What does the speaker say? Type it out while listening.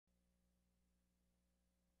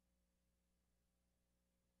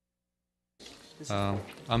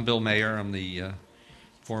I'm Bill Mayer. I'm the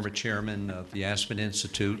former chairman of the Aspen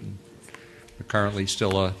Institute, and currently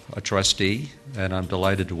still a trustee, and I'm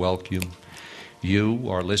delighted to welcome you,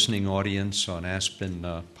 our listening audience on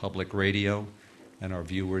Aspen Public Radio, and our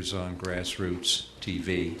viewers on Grassroots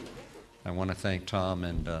TV. I want to thank Tom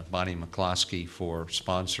and Bonnie McCloskey for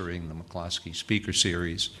sponsoring the McCloskey Speaker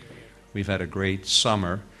Series. We've had a great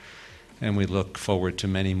summer, and we look forward to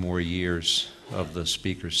many more years of the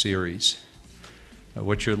Speaker Series.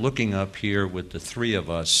 What you're looking up here with the three of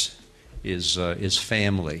us is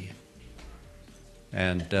family.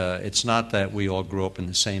 And it's not that we all grew up in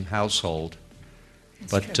the same household,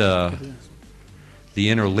 but the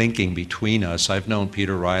interlinking between us. I've known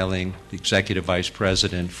Peter Reiling, the Executive Vice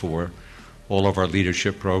President for all of our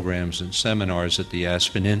leadership programs and seminars at the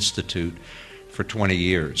Aspen Institute for 20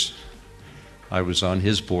 years. I was on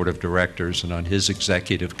his board of directors and on his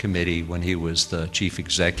executive committee when he was the chief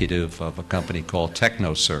executive of a company called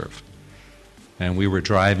TechnoServe. And we were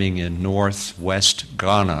driving in northwest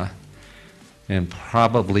Ghana in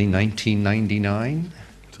probably 1999.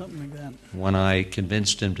 Something like that. When I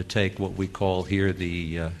convinced him to take what we call here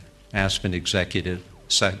the Aspen Executive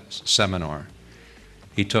Seminar.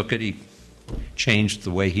 He took it, he changed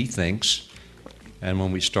the way he thinks, and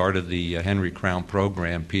when we started the Henry Crown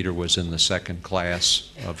program, Peter was in the second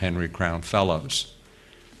class of Henry Crown Fellows.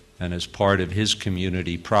 And as part of his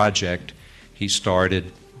community project, he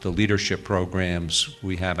started the leadership programs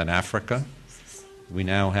we have in Africa. We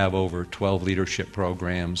now have over 12 leadership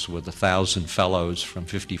programs with 1,000 fellows from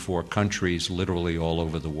 54 countries, literally all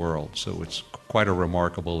over the world. So it's quite a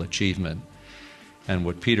remarkable achievement. And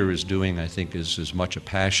what Peter is doing, I think, is as much a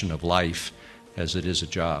passion of life as it is a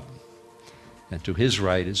job. And to his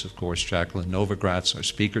right is, of course, Jacqueline Novogratz, our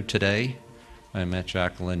speaker today. I met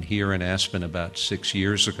Jacqueline here in Aspen about 6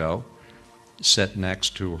 years ago, sat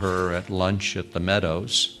next to her at lunch at the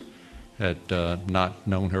Meadows. Had not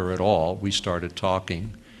known her at all. We started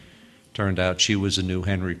talking. Turned out she was a new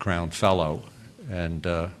Henry Crown Fellow and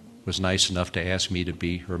was nice enough to ask me to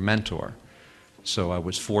be her mentor. So I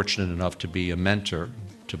was fortunate enough to be a mentor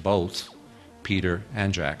to both Peter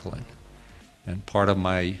and Jacqueline. And part of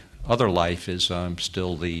my other life is I'm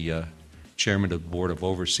still the chairman of the Board of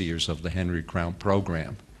Overseers of the Henry Crown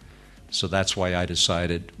program. So that's why I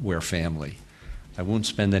decided we're family. I won't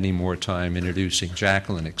spend any more time introducing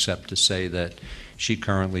Jacqueline except to say that she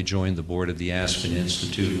currently joined the board of the Aspen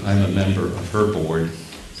Institute. I'm a member of her board,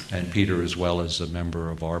 and Peter as well as a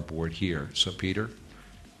member of our board here. So Peter,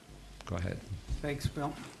 go ahead. Thanks,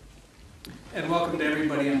 Bill. And welcome to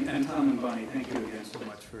everybody, and Tom and Bonnie, thank you again so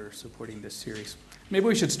much for supporting this series. Maybe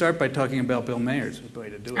we should start by talking about Bill Mayer's way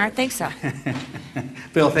to do it. I think so.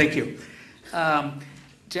 Bill, thank you.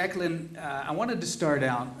 Jacqueline, I wanted to start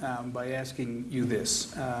out by asking you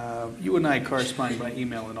this. You and I correspond by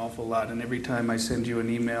email an awful lot, and every time I send you an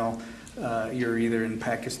email, you're either in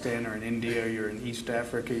Pakistan or in India, you're in East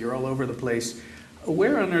Africa, you're all over the place.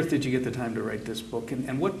 Where on earth did you get the time to write this book,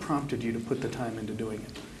 and what prompted you to put the time into doing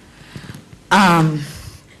it?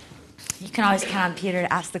 You can always count on Peter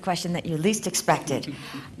to ask the question that you least expected.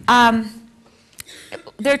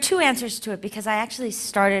 There are two answers to it, because I actually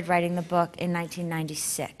started writing the book in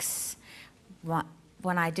 1996,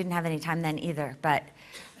 when I didn't have any time then either. But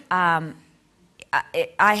I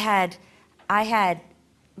had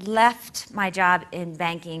left my job in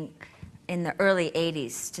banking in the early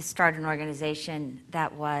 80s to start an organization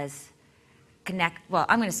that was well,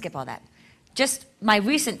 I'm going to skip all that. Just my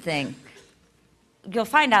recent thing. You'll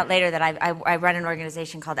find out later that I run an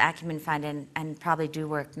organization called Acumen Fund and probably do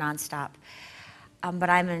work nonstop.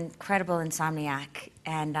 But I'm an incredible insomniac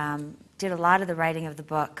and did a lot of the writing of the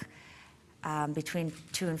book between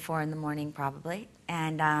 2 and 4 in the morning probably,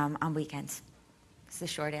 and on weekends. It's the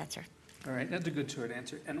short answer. All right, that's a good short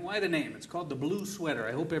answer. And why the name? It's called The Blue Sweater.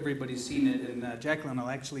 I hope everybody's seen it, and Jacqueline will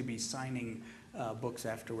actually be signing books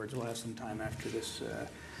afterwards. We'll have some time after this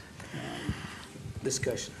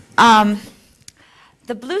discussion.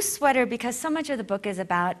 The Blue Sweater, because so much of the book is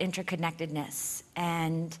about interconnectedness,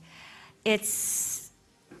 and it's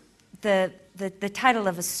the title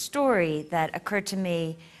of a story that occurred to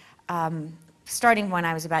me starting when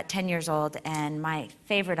I was about 10 years old, and my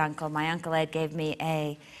favorite uncle, my Uncle Ed, gave me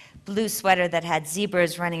a blue sweater that had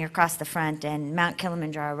zebras running across the front and Mount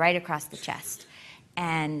Kilimanjaro right across the chest.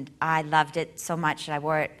 And I loved it so much that I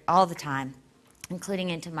wore it all the time, including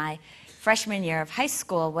into my freshman year of high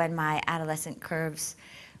school when my adolescent curves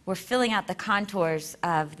were filling out the contours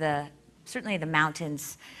of certainly the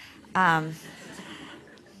mountains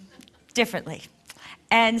differently.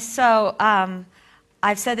 And so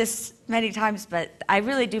I've said this many times, but I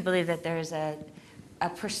really do believe that there's a a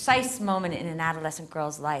precise moment in an adolescent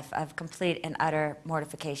girl's life of complete and utter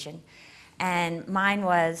mortification. And mine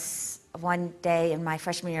was one day in my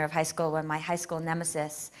freshman year of high school when my high school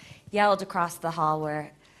nemesis yelled across the hall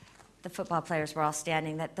where the football players were all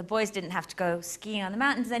standing that the boys didn't have to go skiing on the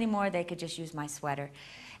mountains anymore, they could just use my sweater.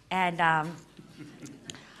 And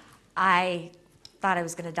I thought I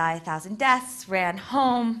was going to die 1,000 deaths, ran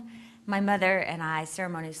home. My mother and I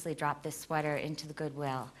ceremoniously dropped this sweater into the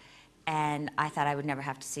Goodwill, and I thought I would never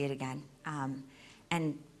have to see it again,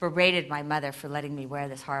 and berated my mother for letting me wear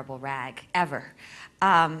this horrible rag, ever.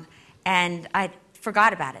 And I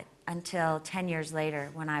forgot about it until 10 years later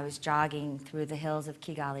when I was jogging through the hills of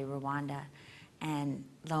Kigali, Rwanda, and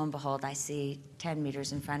lo and behold, I see 10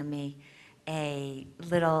 meters in front of me a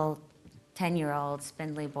little 10-year-old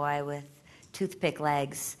spindly boy with toothpick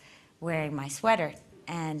legs wearing my sweater.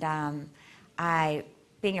 And I,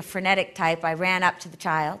 being a frenetic type, I ran up to the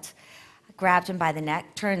child, grabbed him by the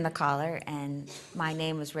neck, turned the collar, and my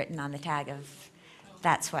name was written on the tag of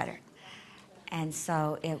that sweater. And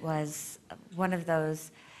so it was one of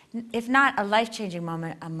those, if not a life-changing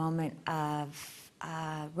moment, a moment of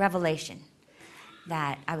revelation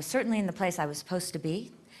that I was certainly in the place I was supposed to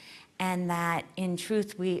be, and that in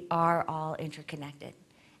truth we are all interconnected,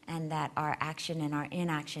 and that our action and our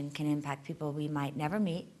inaction can impact people we might never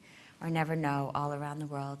meet or never know all around the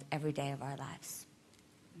world every day of our lives.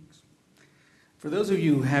 Thanks. For those of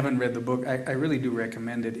you who haven't read the book, I really do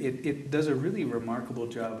recommend it. It does a really remarkable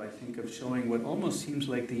job, I think, of showing what almost seems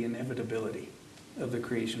like the inevitability of the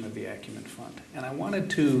creation of the Acumen Fund. And I wanted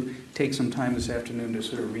to take some time this afternoon to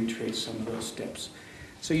sort of retrace some of those steps.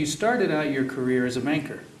 So you started out your career as a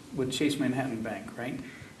banker with Chase Manhattan Bank, right?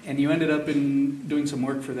 And you ended up in doing some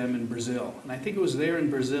work for them in Brazil. And I think it was there in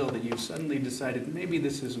Brazil that you suddenly decided maybe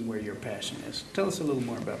this isn't where your passion is. Tell us a little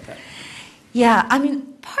more about that. Yeah, I mean,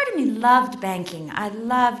 part of me loved banking. I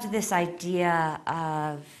loved this idea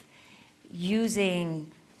of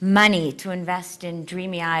using money to invest in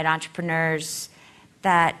dreamy-eyed entrepreneurs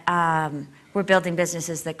that were building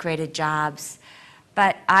businesses that created jobs.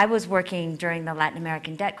 But I was working during the Latin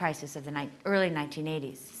American debt crisis of the early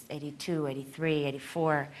 1980s. 82, 83,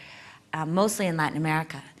 84, mostly in Latin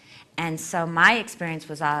America. And so my experience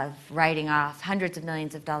was of writing off hundreds of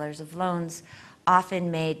millions of dollars of loans,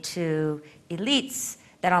 often made to elites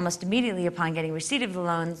that almost immediately upon getting receipt of the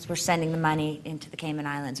loans were sending the money into the Cayman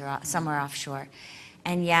Islands or somewhere offshore.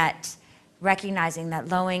 And yet recognizing that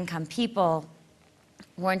low-income people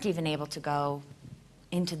weren't even able to go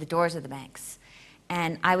into the doors of the banks.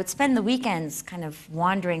 And I would spend the weekends kind of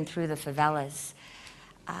wandering through the favelas,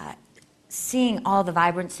 seeing all the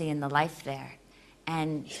vibrancy and the life there,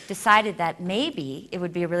 and decided that maybe it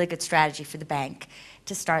would be a really good strategy for the bank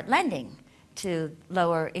to start lending to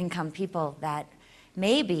lower income people, that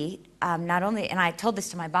maybe not only, and I told this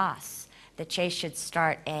to my boss, that Chase should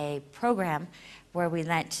start a program where we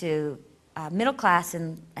lent to middle class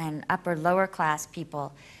and upper lower class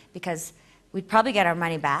people, because we'd probably get our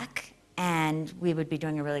money back and we would be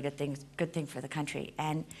doing a really good thing for the country.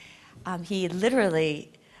 And he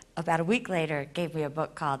literally, about a week later, gave me a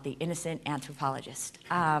book called The Innocent Anthropologist,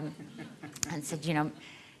 and said, you know,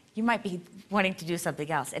 you might be wanting to do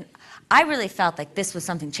something else. And I really felt like this was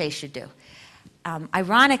something Chase should do.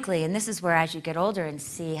 Ironically, and this is where as you get older and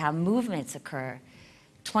see how movements occur,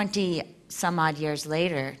 20 some odd years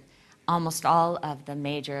later, almost all of the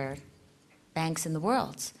major banks in the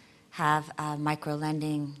world have a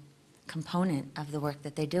micro-lending component of the work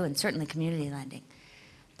that they do, and certainly community lending.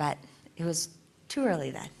 But it was too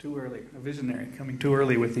early then. Too early. A visionary coming too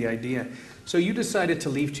early with the idea. So you decided to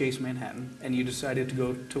leave Chase Manhattan, and you decided to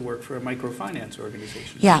go to work for a microfinance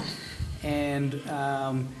organization. Yeah. And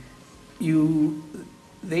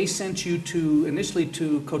they sent you initially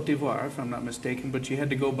to Cote d'Ivoire, if I'm not mistaken, but you had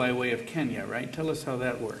to go by way of Kenya, right? Tell us how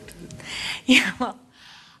that worked. Yeah, well,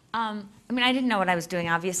 I mean, I didn't know what I was doing,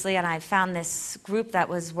 obviously, and I found this group that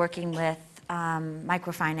was working with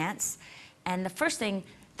microfinance. And the first thing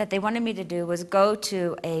that they wanted me to do was go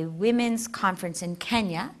to a women's conference in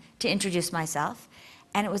Kenya to introduce myself.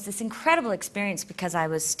 And it was this incredible experience because I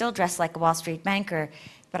was still dressed like a Wall Street banker,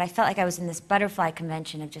 but I felt like I was in this butterfly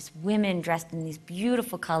convention of just women dressed in these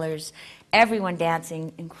beautiful colors, everyone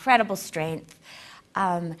dancing, incredible strength.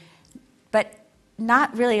 But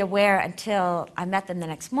not really aware until I met them the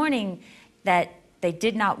next morning that they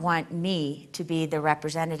did not want me to be the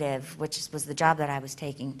representative, which was the job that I was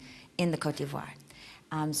taking in the Cote d'Ivoire.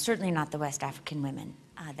 Certainly not the West African women.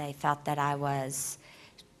 They felt that I was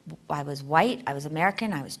white, I was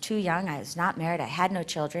American, I was too young, I was not married, I had no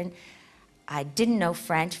children, I didn't know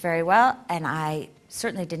French very well, and I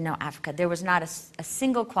certainly didn't know Africa. There was not a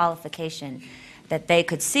single qualification that they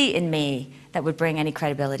could see in me that would bring any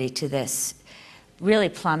credibility to this really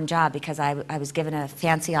plum job, because I was given a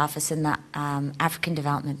fancy office in the African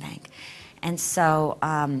Development Bank. And so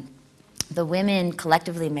the women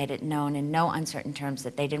collectively made it known in no uncertain terms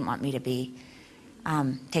that they didn't want me to be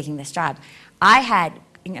taking this job. I had,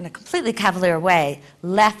 in a completely cavalier way,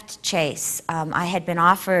 left Chase. I had been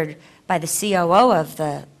offered by the COO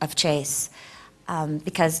of Chase,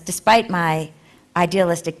 because despite my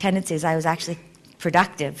idealistic tendencies, I was actually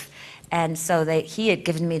productive. And so he had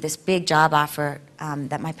given me this big job offer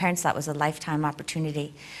that my parents thought was a lifetime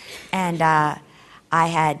opportunity. And I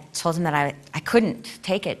had told him that I couldn't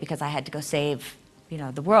take it because I had to go save,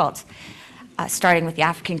 the world, starting with the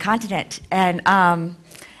African continent. And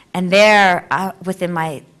there, within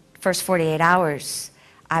my first 48 hours,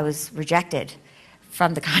 I was rejected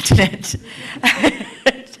from the continent.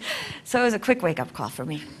 So it was a quick wake-up call for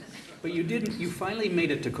me. But you finally made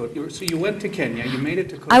it to so you went to Kenya, you made it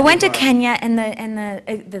to Cote I went to d'Ivoire. Kenya, and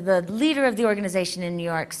the leader of the organization in New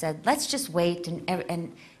York said, let's just wait,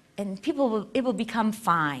 and people it will become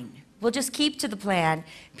fine. We'll just keep to the plan.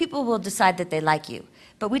 People will decide that they like you.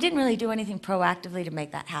 But we didn't really do anything proactively to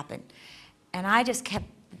make that happen. And I just kept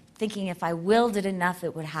thinking if I willed it enough,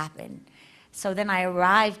 it would happen. So then I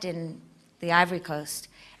arrived in the Ivory Coast,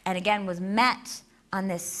 and again was met on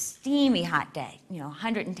this steamy hot day,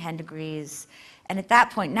 110 degrees. And at that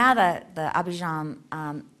point, now the Abidjan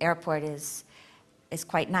airport is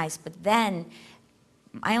quite nice, but then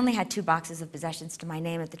I only had 2 boxes of possessions to my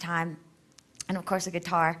name at the time, and of course a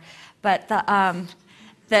guitar. But the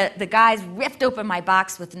guys ripped open my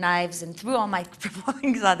box with knives and threw all my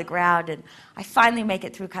belongings on the ground, and I finally make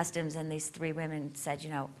it through customs, and these 3 women said,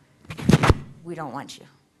 we don't want you.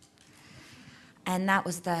 And that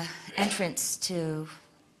was the entrance to...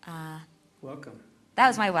 Welcome. That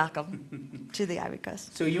was my welcome to the Ivory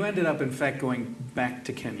Coast. So you ended up, in fact, going back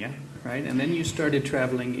to Kenya, right? And then you started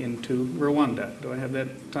traveling into Rwanda. Do I have that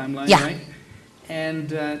timeline right? And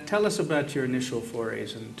tell us about your initial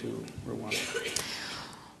forays into Rwanda.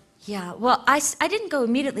 Yeah, well, I didn't go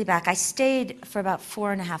immediately back. I stayed for about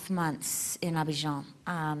 4.5 months in Abidjan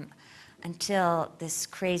until this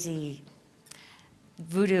crazy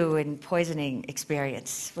voodoo and poisoning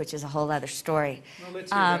experience, which is a whole other story. Well,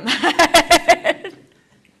 let's hear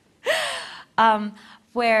that.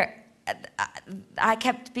 Where I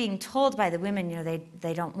kept being told by the women,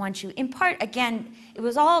 they don't want you. In part, again, it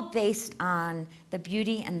was all based on the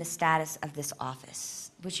beauty and the status of this office,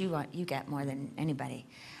 which you get more than anybody.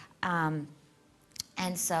 And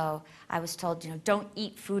so I was told, don't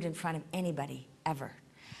eat food in front of anybody, ever.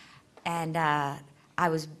 And I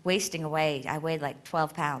was wasting away. I weighed like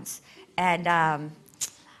 12 pounds. And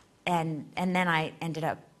then I ended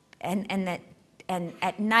up, and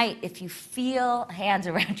at night, if you feel hands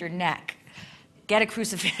around your neck, get a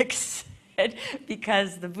crucifix,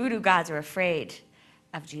 because the voodoo gods are afraid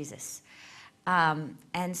of Jesus. And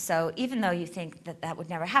so even though you think that would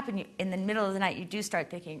never happen, in the middle of the night, you do start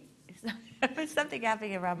thinking, is something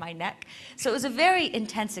happening around my neck? So it was a very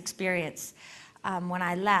intense experience when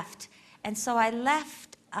I left. And so I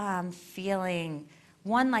left feeling,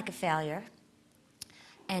 1, like a failure,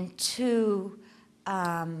 and 2,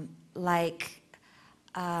 and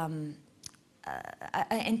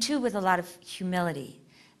 2, with a lot of humility,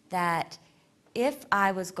 that if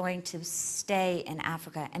I was going to stay in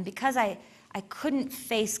Africa, and because I couldn't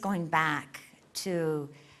face going back to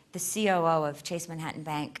the COO of Chase Manhattan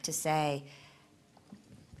Bank to say,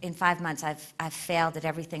 in 5 months I've failed at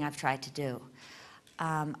everything I've tried to do.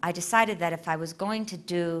 I decided that if I was going to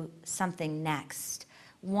do something next,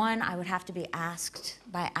 1, I would have to be asked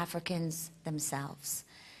by Africans themselves.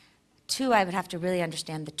 2, I would have to really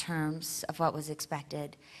understand the terms of what was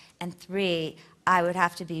expected. And 3, I would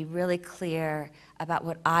have to be really clear about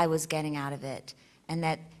what I was getting out of it, and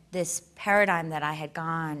that this paradigm that I had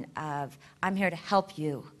gone of, I'm here to help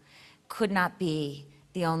you, could not be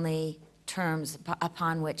the only terms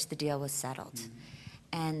upon which the deal was settled. Mm-hmm.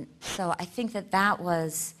 And so I think that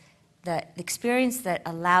was the experience that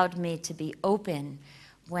allowed me to be open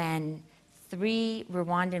when 3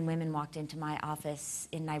 Rwandan women walked into my office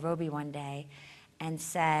in Nairobi one day and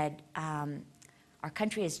said, our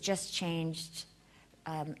country has just changed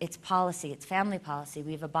its policy, its family policy.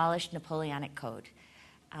 We've abolished Napoleonic Code.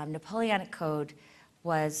 Napoleonic Code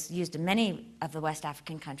was used in many of the West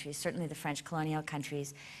African countries, certainly the French colonial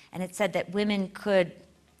countries, and it said that women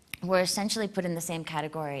were essentially put in the same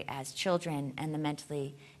category as children and the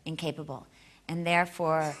mentally incapable, and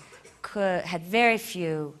therefore had very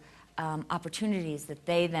few opportunities that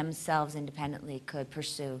they themselves independently could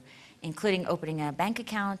pursue including opening a bank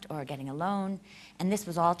account or getting a loan, and this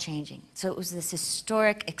was all changing. So it was this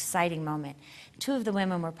historic, exciting moment. 2 of the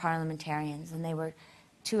women were parliamentarians, and they were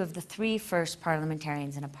 2 of the 3 first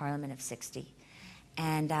parliamentarians in a parliament of 60.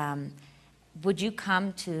 And would you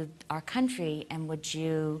come to our country, and would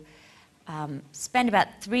you spend about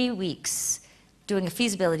 3 weeks doing a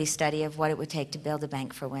feasibility study of what it would take to build a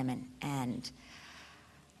bank for women? And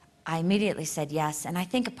I immediately said yes, and I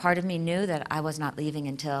think a part of me knew that I was not leaving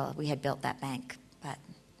until we had built that bank, but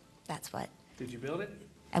that's what. Did you build it?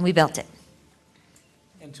 And we built it.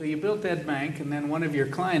 And so you built that bank, and then one of your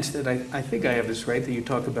clients that I think I have this right, that you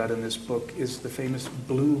talk about in this book, is the famous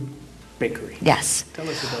Blue Bakery. Yes. Tell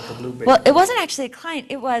us about the Blue Bakery. Well, it wasn't actually a client.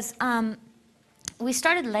 It was, we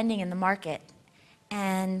started lending in the market,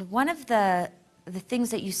 and one of the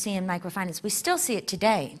things that you see in microfinance, we still see it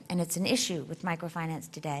today, and it's an issue with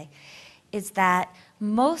microfinance today, is that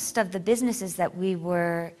most of the businesses that we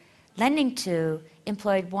were lending to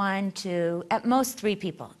employed 1, 2, at most 3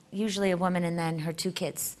 people, usually a woman and then her 2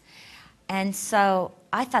 kids. And so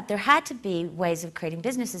I thought there had to be ways of creating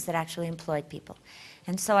businesses that actually employed people.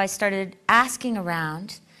 And so I started asking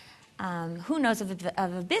around, who knows of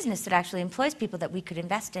a business that actually employs people that we could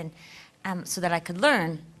invest in, so that I could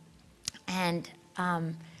learn. And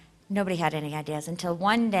nobody had any ideas until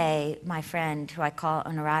one day my friend, who I call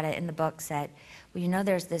Honorata in the book, said, well, you know,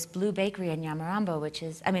 there's this Blue Bakery in Yamarambo, which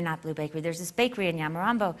is, I mean, not Blue Bakery, there's this bakery in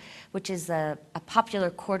Yamarambo, which is a popular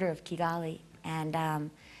quarter of Kigali.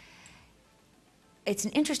 And it's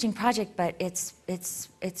an interesting project, but it's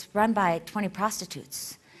run by 20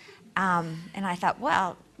 prostitutes. And I thought,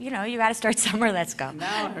 well, you know, you got to start somewhere, let's go.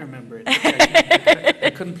 Now I remember it. Okay. I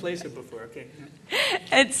couldn't place it before, okay.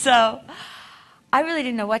 And so I really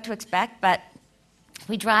didn't know what to expect, but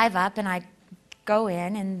we drive up and I go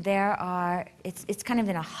in, and there are, it's kind of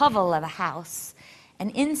in a hovel of a house, and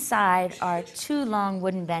inside are 2 long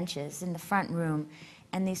wooden benches in the front room,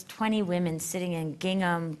 and these 20 women sitting in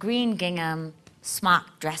gingham, green gingham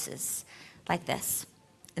smock dresses like this.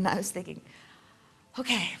 And I was thinking,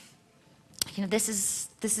 okay, you know, this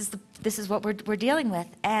is what we're dealing with.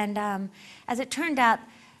 And as it turned out,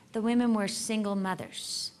 the women were single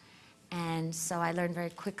mothers. And so I learned very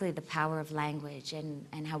quickly the power of language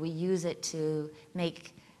and how we use it to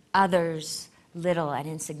make others little and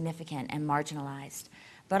insignificant and marginalized.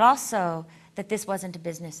 But also that this wasn't a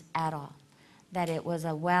business at all, that it was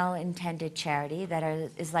a well-intended charity that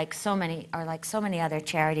is like so many other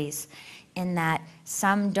charities, in that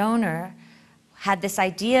some donor had this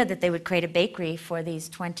idea that they would create a bakery for these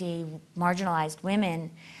 20 marginalized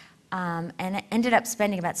women, and ended up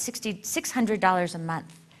spending about $600 a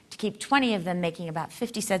month to keep 20 of them making about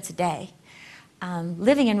 50 cents a day,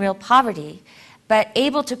 living in real poverty, but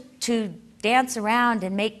able to dance around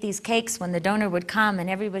and make these cakes when the donor would come, and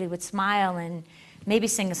everybody would smile and maybe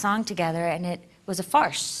sing a song together, and it was a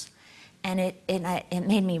farce. And it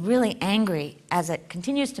made me really angry, as it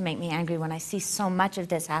continues to make me angry when I see so much of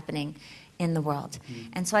this happening in the world.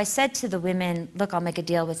 And so I said to the women, look, I'll make a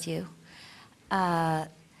deal with you.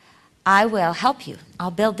 I will help you.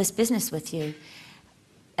 I'll build this business with you,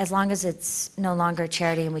 as long as it's no longer a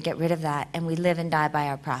charity and we get rid of that and we live and die by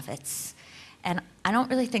our profits. And I don't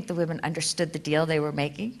really think the women understood the deal they were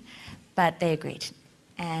making, but they agreed.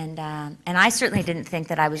 And I certainly didn't think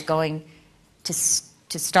that I was going to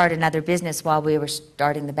start another business while we were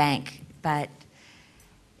starting the bank, but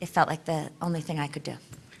it felt like the only thing I could do.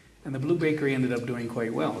 And the Blue Bakery ended up doing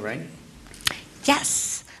quite well, right?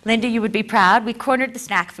 Yes. Linda, you would be proud. We cornered the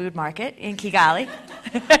snack food market in Kigali.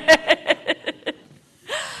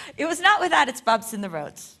 It was not without its bumps in the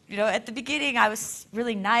roads. You know, at the beginning I was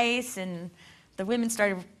really nice, and the women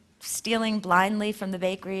started stealing blindly from the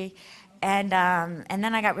bakery, and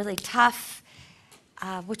then I got really tough,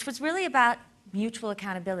 which was really about mutual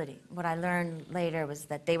accountability. What I learned later was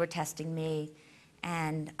that they were testing me,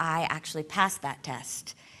 and I actually passed that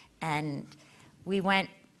test. And we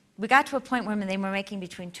got to a point where they were making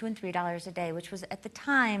between $2 and $3 a day, which was at the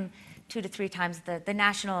time 2 to 3 times the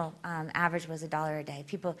national average was $1 a day.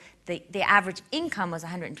 The average income was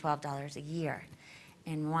 $112 a year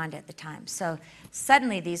in Rwanda at the time. So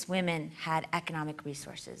suddenly these women had economic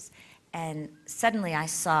resources, and suddenly I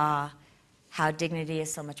saw how dignity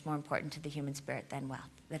is so much more important to the human spirit than wealth,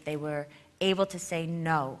 that they were able to say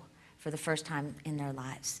no for the first time in their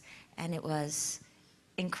lives. And it was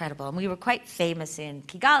incredible. And we were quite famous in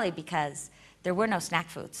Kigali because there were no snack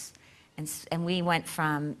foods. And we went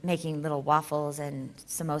from making little waffles and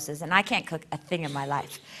samosas, and I can't cook a thing in my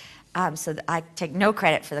life. So I take no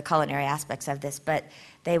credit for the culinary aspects of this, but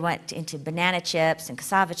they went into banana chips and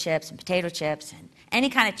cassava chips and potato chips, and any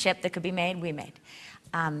kind of chip that could be made, we made.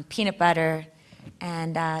 peanut butter,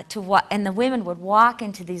 and and the women would walk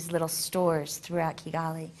into these little stores throughout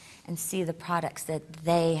Kigali and see the products that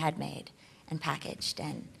they had made and packaged,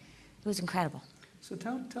 and it was incredible. So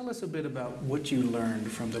tell us a bit about what you learned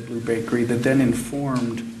from the Blue Bakery that then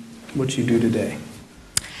informed what you do today.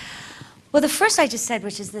 Well, the first I just said,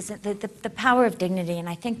 which is this, the power of dignity, and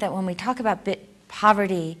I think that when we talk about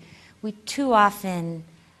poverty, we too often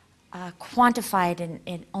quantify it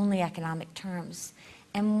in only economic terms.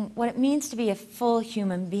 And what it means to be a full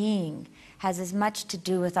human being has as much to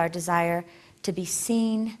do with our desire to be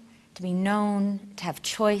seen, to be known, to have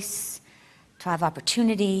choice, to have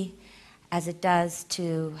opportunity, as it does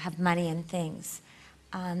to have money and things.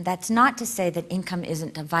 That's not to say that income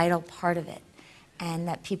isn't a vital part of it and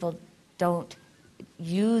that people don't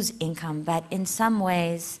use income, but in some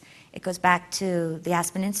ways it goes back to the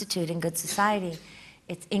Aspen Institute and Good Society.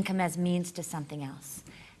 It's income as means to something else.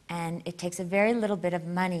 And it takes a very little bit of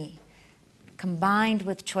money combined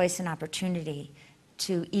with choice and opportunity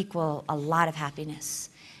to equal a lot of happiness.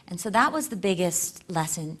 And so that was the biggest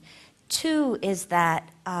lesson. Two is that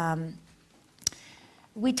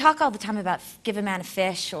we talk all the time about give a man a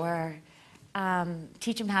fish or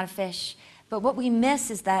teach him how to fish, but what we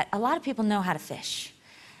miss is that a lot of people know how to fish,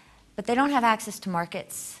 but they don't have access to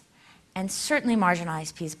markets, and certainly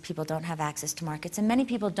marginalized people don't have access to markets, and many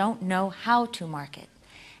people don't know how to market.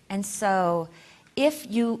 And so if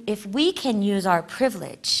we can use our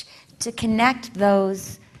privilege to connect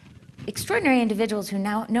those extraordinary individuals who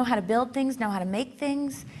now know how to build things, know how to make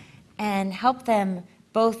things, and help them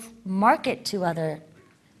both market to other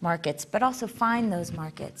markets, but also find those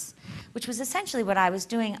markets, which was essentially what I was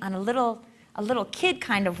doing on a little kid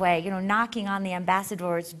kind of way, knocking on the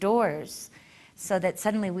ambassadors' doors so that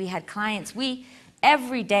suddenly we had clients.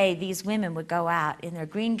 Every day these women would go out in their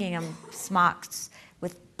green gingham smocks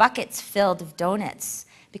with buckets filled of donuts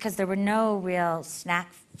because there were no real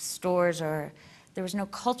snack stores or there was no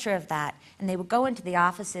culture of that. And they would go into the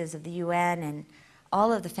offices of the UN and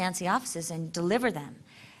all of the fancy offices and deliver them.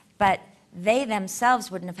 But they themselves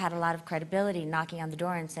wouldn't have had a lot of credibility knocking on the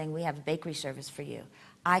door and saying, we have a bakery service for you.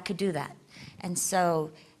 I could do that. And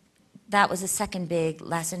so that was a second big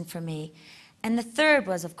lesson for me. And the third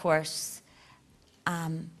was, of course,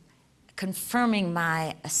 confirming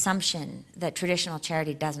my assumption that traditional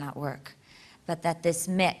charity does not work, but that this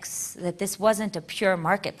mix, that this wasn't a pure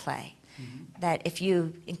market play, that if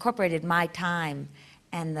you incorporated my time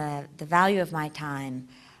and the value of my time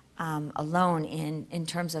alone in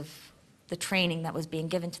terms of the training that was being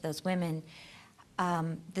given to those women,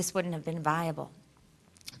 this wouldn't have been viable.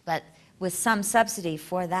 But with some subsidy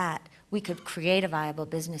for that, we could create a viable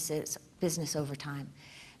business over time.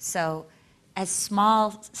 So as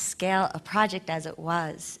small scale a project as it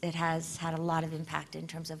was, it has had a lot of impact in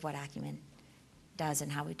terms of what Acumen does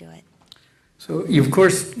and how we do it. So you, of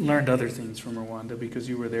course, learned other things from Rwanda because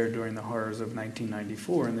you were there during the horrors of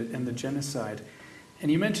 1994 and the genocide.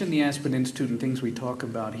 And you mentioned the Aspen Institute and things we talk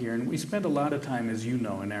about here, and we spent a lot of time, as you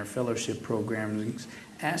know, in our fellowship programs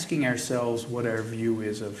asking ourselves what our view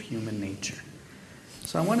is of human nature.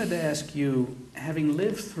 So I wanted to ask you, having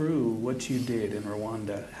lived through what you did in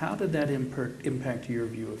Rwanda, how did that impact your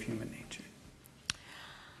view of human nature?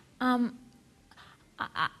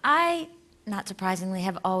 I, not surprisingly,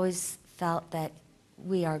 have always felt that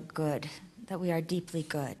we are good, that we are deeply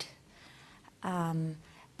good.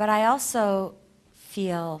 But I also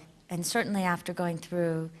feel, and certainly after going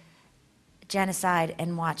through genocide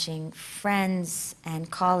and watching friends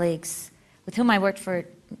and colleagues with whom I worked for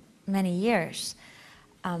many years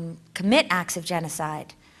commit acts of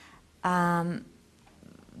genocide, I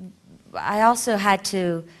also had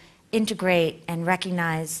to integrate and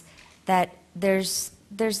recognize that there's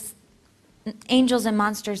angels and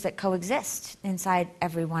monsters that coexist inside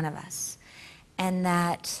every one of us, and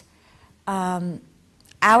that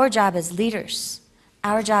our job as leaders,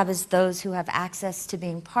 our job as those who have access to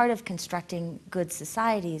being part of constructing good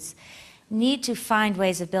societies, need to find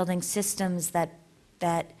ways of building systems that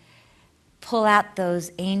pull out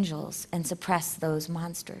those angels and suppress those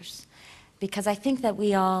monsters. Because I think that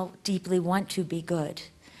we all deeply want to be good,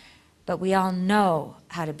 but we all know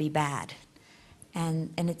how to be bad.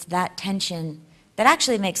 And it's that tension that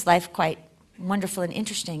actually makes life quite wonderful and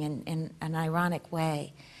interesting in an ironic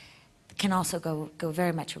way. It can also go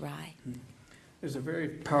very much awry. There's a very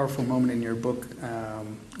powerful moment in your book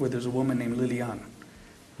where there's a woman named Liliane,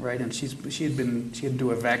 right? And she had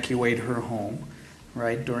to evacuate her home,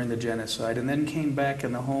 right, during the genocide, and then came back,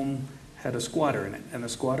 and the home had a squatter in it, and the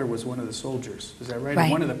squatter was one of the soldiers. Is that right? Right.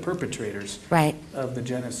 And one of the perpetrators of the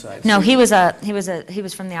genocide. No, so he was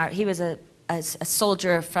a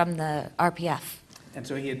soldier from the RPF. And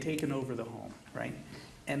so he had taken over the home, right?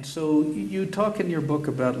 And so you talk in your book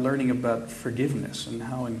about learning about forgiveness and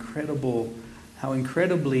how incredibly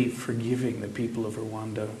forgiving the people of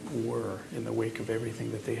Rwanda were in the wake of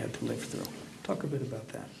everything that they had to live through. Talk a bit about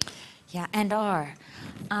that. Yeah, and are.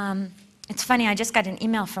 It's funny, I just got an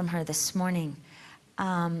email from her this morning.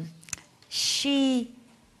 She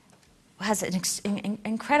has an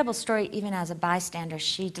incredible story even as a bystander.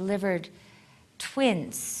 She delivered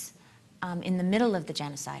twins in the middle of the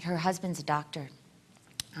genocide. Her husband's a doctor,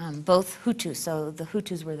 both Hutu, so the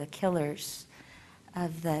Hutus were the killers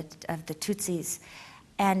of the Tutsis.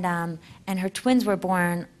 And her twins were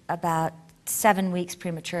born about 7 weeks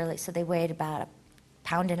prematurely, so they weighed about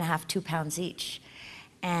 1.5 pounds, 2 pounds each.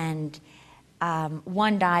 And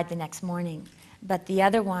one died the next morning, but the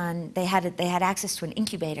other one, they had access to an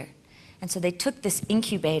incubator. And so they took this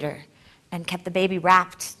incubator and kept the baby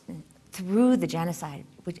wrapped through the genocide.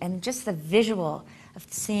 And just the visual of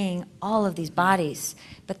seeing all of these bodies,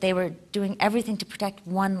 but they were doing everything to protect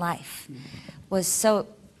one life, was so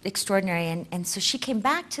extraordinary. And so she came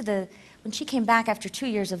back when she came back after 2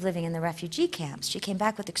 years of living in the refugee camps, she came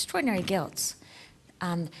back with extraordinary guilt,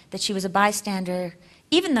 that she was a bystander,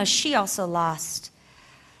 even though she also lost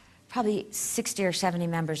probably 60 or 70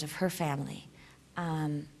 members of her family,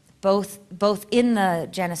 both in the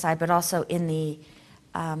genocide, but also in the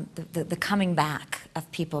coming back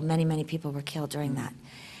of people. Many people were killed during that.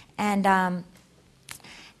 And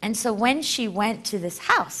so when she went to this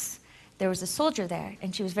house, there was a soldier there,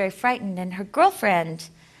 and she was very frightened. And her girlfriend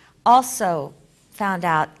also found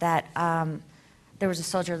out that there was a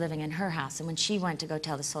soldier living in her house. And when she went to go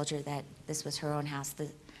tell the soldier that this was her own house,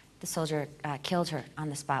 the soldier killed her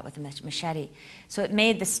on the spot with a machete. So it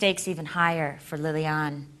made the stakes even higher for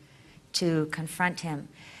Liliane to confront him.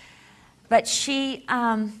 But she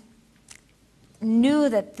knew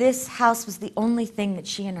that this house was the only thing that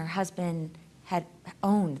she and her husband had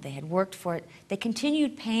owned. They had worked for it. They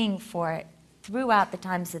continued paying for it throughout the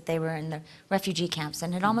times that they were in the refugee camps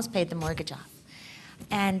and had almost paid the mortgage off.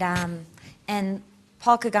 And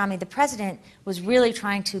Paul Kagame, the president, was really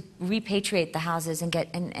trying to repatriate the houses and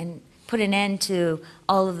and put an end to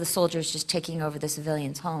all of the soldiers just taking over the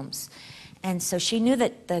civilians' homes. And so she knew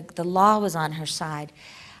that the law was on her side.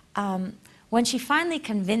 When she finally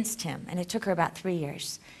convinced him, and it took her about 3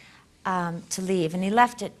 years to leave, and he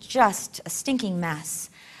left it just a stinking mess,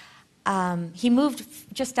 he moved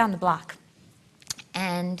just down the block.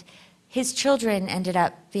 And his children ended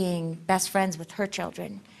up being best friends with her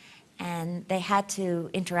children, and they had to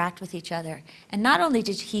interact with each other. And not only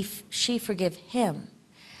did she forgive him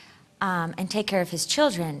and take care of his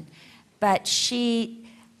children, but she,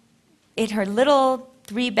 in her little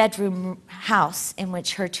 3-bedroom house in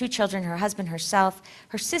which her 2 children, her husband, herself,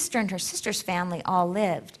 her sister, and her sister's family all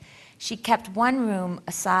lived, she kept one room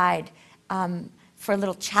aside for a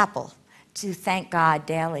little chapel to thank God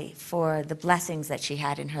daily for the blessings that she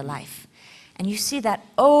had in her life. And you see that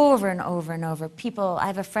over and over and over. People, I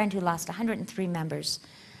have a friend who lost 103 members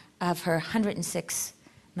of her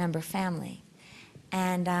 106-member family.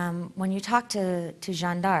 And when you talk to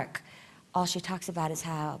Jeanne d'Arc, all she talks about is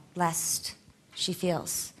how blessed she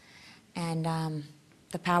feels and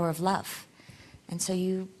the power of love. And so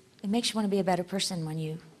it makes you want to be a better person when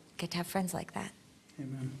you get to have friends like that.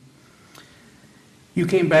 Amen. You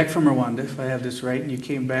came back from Rwanda, if I have this right, and you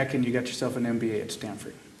came back and you got yourself an MBA at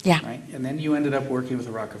Stanford. Yeah. Right? And then you ended up working with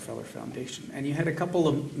the Rockefeller Foundation. And you had a couple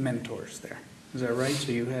of mentors there. Is that right?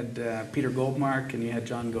 So you had Peter Goldmark and you had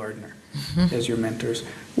John Gardner as your mentors.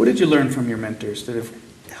 What did you learn from your mentors that have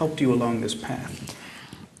helped you along this path?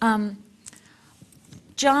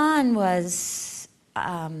 John was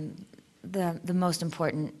the most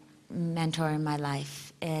important mentor in my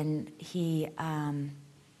life. And he,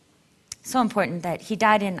 so important that he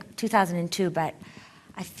died in 2002, but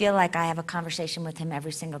I feel like I have a conversation with him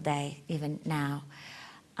every single day, even now.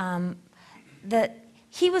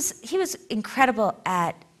 He was incredible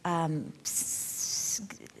at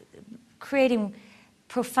creating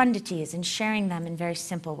profundities and sharing them in very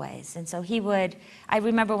simple ways. And so I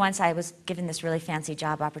remember once I was given this really fancy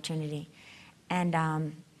job opportunity,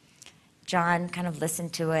 and John kind of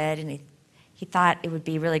listened to it, and he thought it would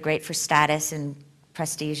be really great for status and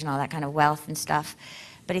prestige and all that kind of wealth and stuff.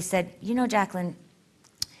 But he said, you know, Jacqueline,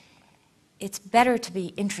 it's better to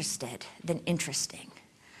be interested than interesting.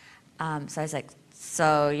 So I was like,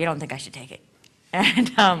 so you don't think I should take it?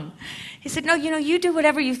 And he said, no, you do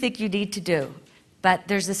whatever you think you need to do. But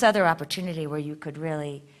there's this other opportunity where you could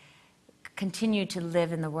really continue to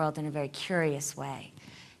live in the world in a very curious way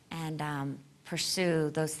and pursue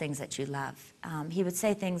those things that you love. He would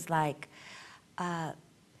say things like,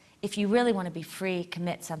 if you really want to be free,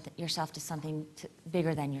 commit yourself to something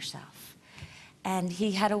bigger than yourself. And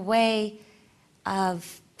he had a way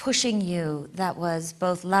of pushing you that was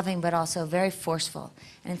both loving but also very forceful.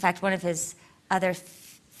 And in fact, one of his other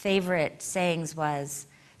favorite sayings was,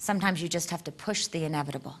 sometimes you just have to push the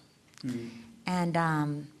inevitable.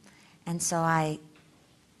 Mm. And so I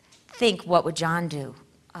think, what would John do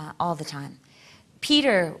all the time?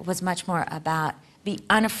 Peter was much more about be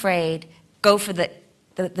unafraid, go for the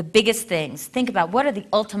biggest things. Think about what are the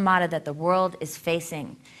ultimata that the world is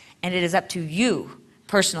facing, and it is up to you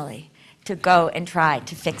personally to go and try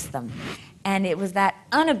to fix them. And it was that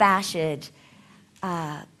unabashed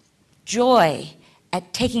joy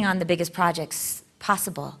at taking on the biggest projects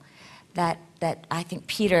possible that I think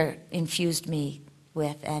Peter infused me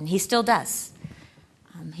with, and he still does.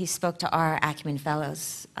 He spoke to our Acumen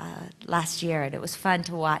Fellows last year, and it was fun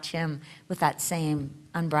to watch him with that same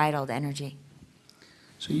unbridled energy.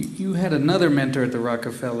 So you had another mentor at the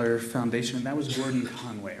Rockefeller Foundation, and that was Gordon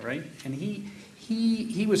Conway, right? And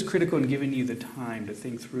he was critical in giving you the time to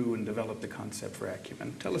think through and develop the concept for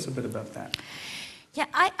Acumen. Tell us a bit about that. Yeah,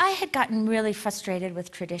 I had gotten really frustrated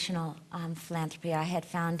with traditional philanthropy. I had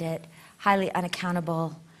found it highly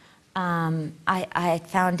unaccountable. I had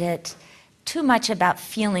found it too much about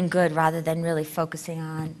feeling good rather than really focusing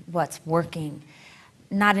on what's working.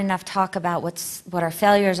 Not enough talk about what our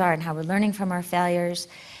failures are and how we're learning from our failures.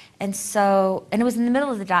 And it was in the middle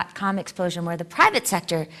of the dot-com explosion where the private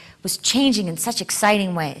sector was changing in such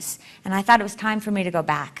exciting ways. And I thought it was time for me to go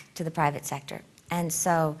back to the private sector. And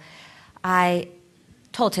so I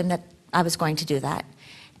told him that I was going to do that.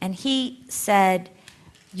 And he said,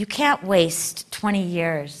 you can't waste 20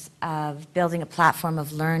 years of building a platform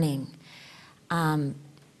of learning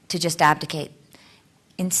to just abdicate.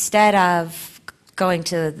 Instead of going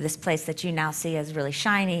to this place that you now see as really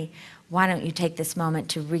shiny, why don't you take this moment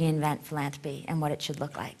to reinvent philanthropy and what it should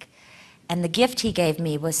look like? And the gift he gave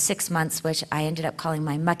me was 6 months, which I ended up calling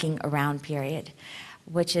my mucking around period,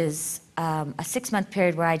 which is a 6-month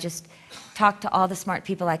period where I just talked to all the smart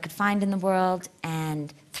people I could find in the world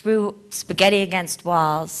and threw spaghetti against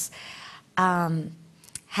walls,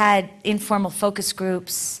 had informal focus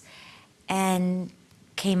groups, and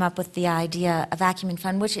came up with the idea of Acumen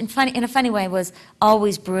Fund, which in a funny way was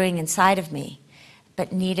always brewing inside of me,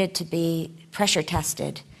 but needed to be pressure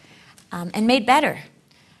tested and made better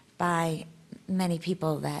by many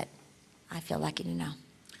people that I feel lucky to know.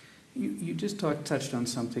 You just touched on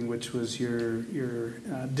something, which was your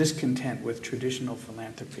discontent with traditional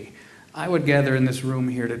philanthropy. I would gather in this room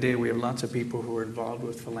here today we have lots of people who are involved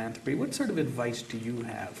with philanthropy. What sort of advice do you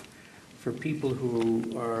have for people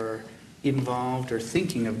who are involved or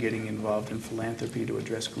thinking of getting involved in philanthropy to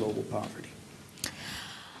address global poverty?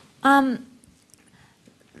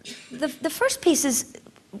 The first piece is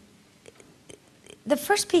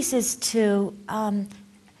to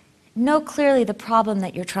know clearly the problem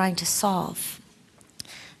that you're trying to solve.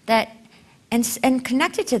 And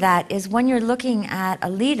connected to that is when you're looking at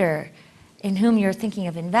a leader in whom you're thinking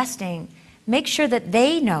of investing, make sure that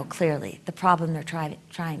they know clearly the problem they're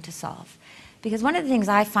trying to solve. Because one of the things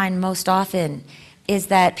I find most often is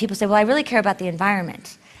that people say, well, I really care about the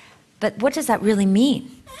environment. But what does that really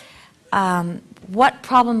mean? What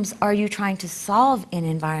problems are you trying to solve in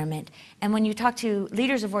environment? And when you talk to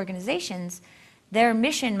leaders of organizations, their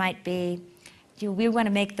mission might be, we want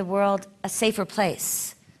to make the world a safer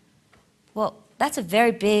place. Well, that's a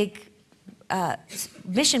very big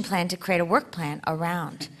mission plan to create a work plan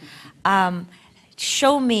around.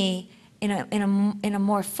 Show me in a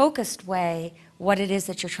more focused way what it is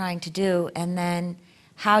that you're trying to do, and then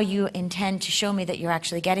how you intend to show me that you're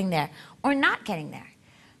actually getting there or not getting there.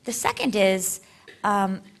 The second is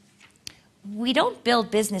we don't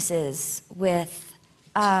build businesses with,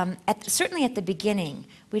 certainly at the beginning,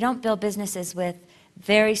 we don't build businesses with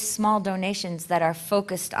very small donations that are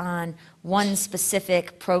focused on one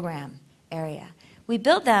specific program area. We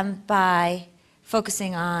build them by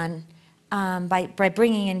focusing on by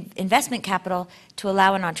bringing in investment capital to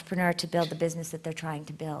allow an entrepreneur to build the business that they're trying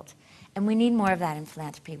to build. And we need more of that in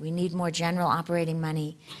philanthropy. We need more general operating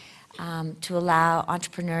money to allow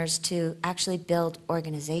entrepreneurs to actually build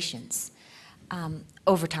organizations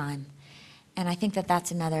over time. And I think that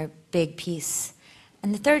that's another big piece.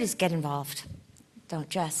 And the third is get involved. Don't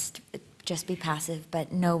just be passive,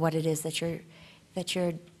 but know what it is that you're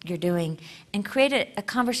doing, and create a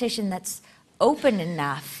conversation that's open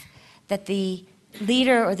enough that the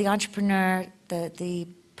leader or the entrepreneur, the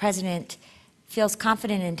president, feels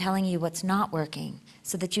confident in telling you what's not working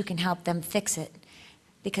so that you can help them fix it.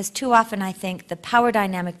 Because too often I think the power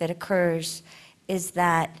dynamic that occurs is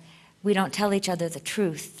that we don't tell each other the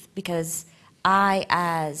truth, because I,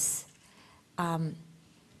 as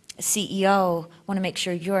CEO, want to make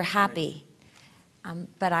sure you're happy.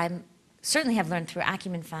 But I certainly have learned through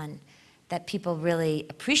Acumen Fund that people really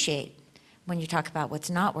appreciate when you talk about what's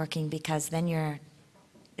not working, because then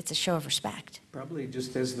it's a show of respect. Probably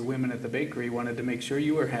just as the women at the bakery wanted to make sure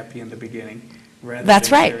you were happy in the beginning, rather That's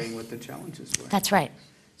than right. sharing what the challenges were. That's right.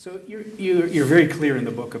 So you're very clear in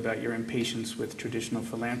the book about your impatience with traditional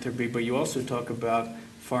philanthropy, but you also talk about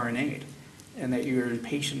foreign aid, and that you're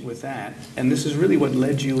impatient with that. And this is really what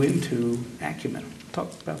led you into Acumen.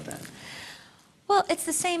 Talk about that. Well, it's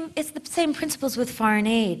the same principles with foreign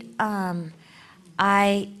aid.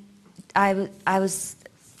 I was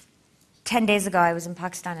 10 days ago, I was in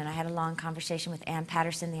Pakistan, and I had a long conversation with Ann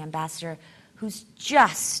Patterson, the ambassador, who's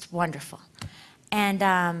just wonderful. And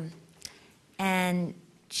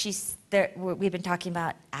she's there. We've been talking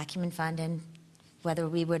about Acumen Fund and whether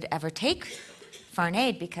we would ever take foreign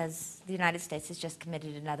aid, because the United States has just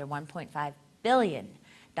committed another $1.5 billion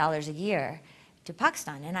a year to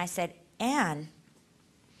Pakistan. And I said, Ann,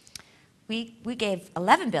 we gave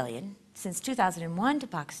 $11 billion since 2001 to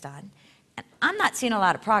Pakistan, and I'm not seeing a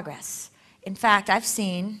lot of progress. In fact, I've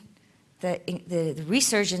seen the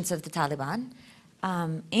resurgence of the Taliban,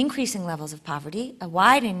 increasing levels of poverty, a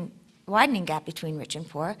widening gap between rich and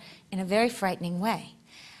poor in a very frightening way.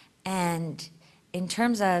 And in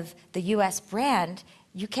terms of the U.S. brand,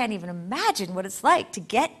 you can't even imagine what it's like to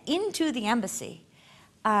get into the embassy.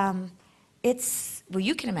 Well,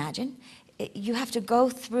 you can imagine. You have to go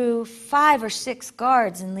through 5 or 6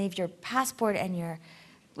 guards and leave your passport and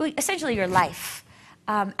essentially your life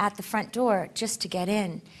at the front door just to get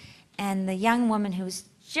in. And the young woman who's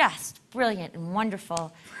just brilliant and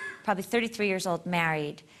wonderful, probably 33 years old,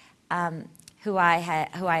 married, who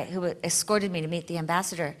escorted me to meet the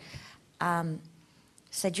ambassador,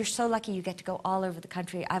 said, "You're so lucky you get to go all over the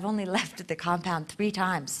country. I've only left the compound 3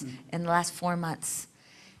 times in the last 4 months."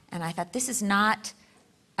 And I thought, this is not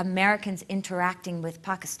Americans interacting with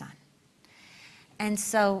Pakistan. And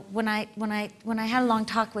so when I had a long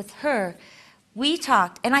talk with her, we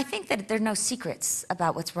talked, and I think that there are no secrets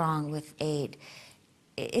about what's wrong with aid.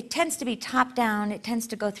 It tends to be top-down. It tends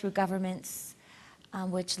to go through governments,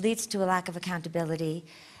 which leads to a lack of accountability.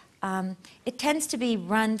 It tends to be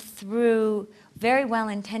run through very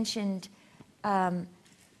well-intentioned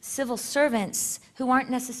civil servants who aren't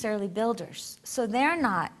necessarily builders. So they're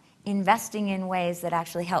not investing in ways that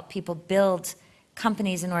actually help people build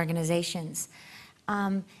companies and organizations.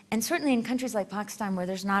 And certainly in countries like Pakistan, where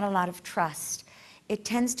there's not a lot of trust, it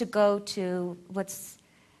tends to go to what's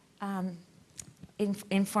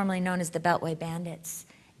informally known as the Beltway Bandits,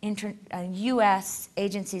 U.S.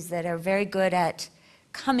 agencies that are very good at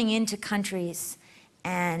coming into countries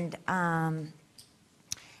and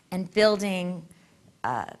building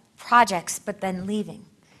projects, but then leaving.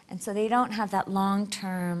 And so they don't have that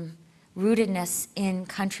long-term rootedness in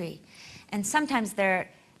country. And sometimes they're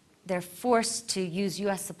forced to use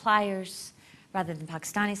U.S. suppliers rather than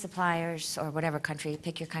Pakistani suppliers, or whatever country,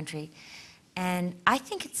 pick your country. And I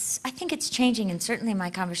think it's changing, and certainly my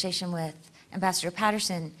conversation with Ambassador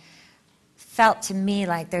Patterson felt to me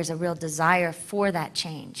like there's a real desire for that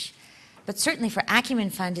change. But certainly for Acumen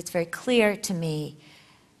Fund, it's very clear to me,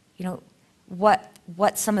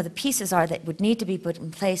 what some of the pieces are that would need to be put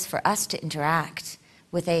in place for us to interact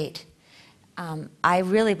with aid. I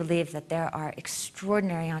really believe that there are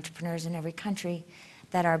extraordinary entrepreneurs in every country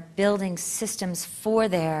that are building systems for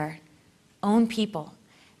their own people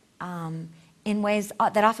in ways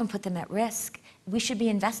that often put them at risk. We should be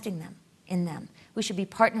investing in them. We should be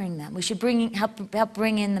partnering them. We should help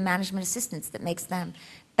bring in the management assistance that makes them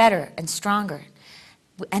better and stronger.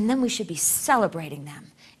 And then we should be celebrating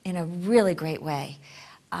them in a really great way.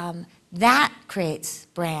 That creates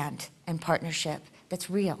brand and partnership that's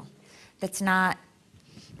real. That's not,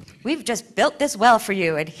 we've just built this well for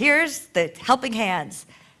you, and here's the helping hands.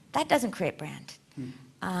 That doesn't create brand.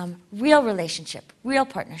 Real relationship, real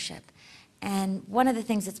partnership. And one of the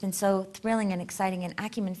things that's been so thrilling and exciting in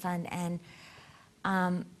Acumen Fund, and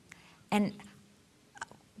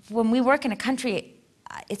when we work in a country,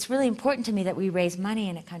 it's really important to me that we raise money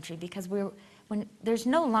in a country, because when there's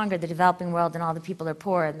no longer the developing world and all the people are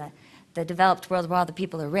poor, and the developed world where all the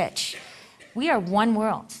people are rich. We are one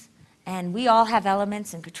world, and we all have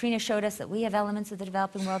elements, and Katrina showed us that we have elements of the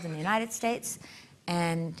developing world in the United States,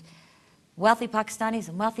 and wealthy Pakistanis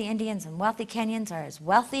and wealthy Indians and wealthy Kenyans are as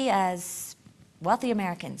wealthy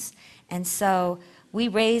Americans. And so we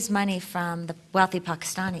raise money from the wealthy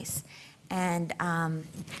Pakistanis. And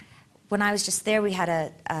when I was just there, we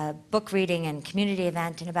had a book reading and community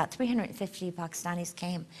event, and about 350 Pakistanis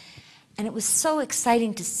came. And it was so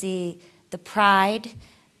exciting to see the pride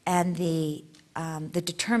and the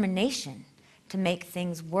determination to make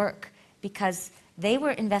things work, because they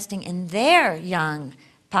were investing in their young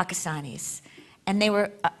Pakistanis. And they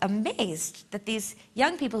were amazed that these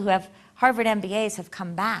young people who have Harvard MBAs have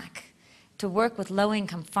come back to work with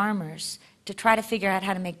low-income farmers to try to figure out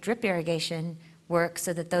how to make drip irrigation work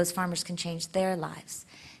so that those farmers can change their lives.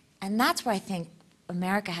 And that's where I think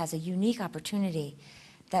America has a unique opportunity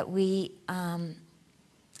that we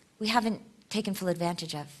haven't taken full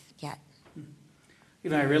advantage of yet. You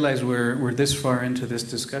know, I realize we're this far into this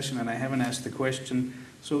discussion, and I haven't asked the question.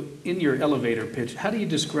 So in your elevator pitch, how do you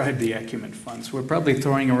describe the Acumen Fund? So we're probably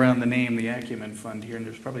throwing around the name, the Acumen Fund here, and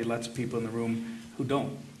there's probably lots of people in the room who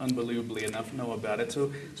don't, unbelievably enough, know about it.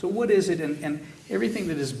 So what is it? And everything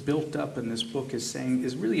that is built up in this book is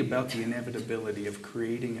really about the inevitability of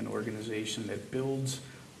creating an organization that builds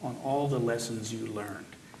on all the lessons you learned.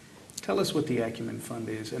 Tell us what the Acumen Fund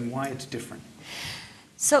is and why it's different.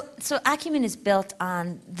 So Acumen is built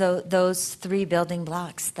on those three building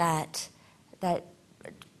blocks that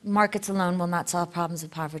markets alone will not solve problems of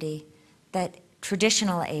poverty, that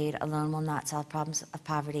traditional aid alone will not solve problems of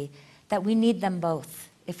poverty, that we need them both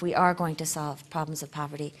if we are going to solve problems of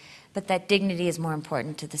poverty, but that dignity is more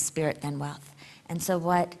important to the spirit than wealth. And so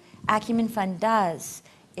what Acumen Fund does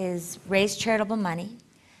is raise charitable money,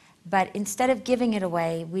 but instead of giving it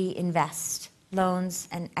away, we invest loans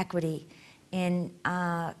and equity in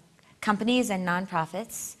companies and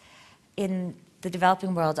nonprofits. In the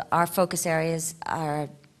developing world, our focus areas are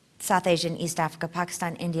South Asia and East Africa,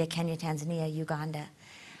 Pakistan, India, Kenya, Tanzania, Uganda.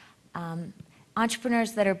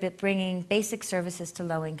 Entrepreneurs that are bringing basic services to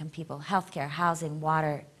low-income people: healthcare, housing,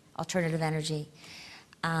 water, alternative energy.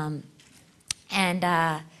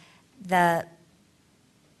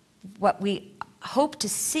 What we hope to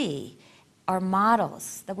see are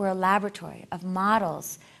models, that we're a laboratory of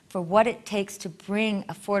models for what it takes to bring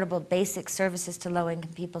affordable basic services to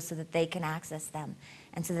low-income people so that they can access them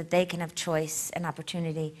and so that they can have choice and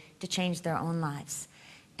opportunity to change their own lives.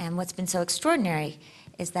 And what's been so extraordinary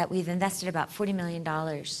is that we've invested about $40 million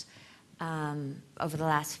over the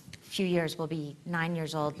last few years. We'll be 9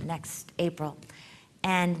 years old next April.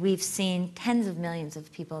 And we've seen tens of millions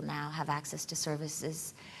of people now have access to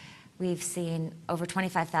services. We've seen over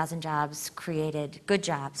 25,000 jobs created, good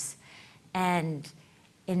jobs. And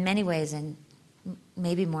in many ways, and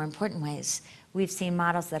maybe more important ways, we've seen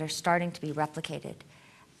models that are starting to be replicated,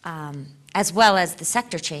 as well as the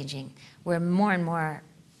sector changing, where more and more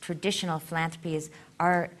traditional philanthropies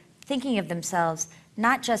are thinking of themselves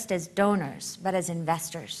not just as donors, but as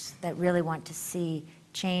investors that really want to see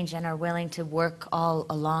change and are willing to work all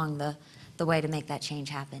along the way to make that change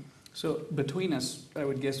happen. So between us, I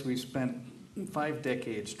would guess we've spent 5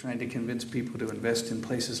 decades trying to convince people to invest in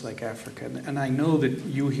places like Africa. And I know that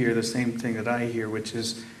you hear the same thing that I hear, which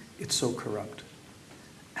is it's so corrupt.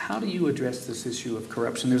 How do you address this issue of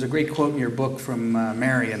corruption? There's a great quote in your book from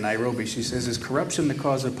Mary in Nairobi. She says, "Is corruption the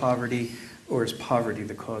cause of poverty, or is poverty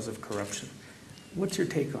the cause of corruption?" What's your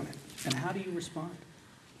take on it? And how do you respond?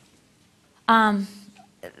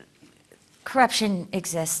 Corruption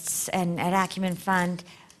exists, and at Acumen Fund,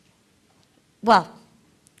 well,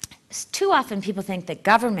 too often people think that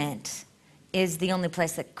government is the only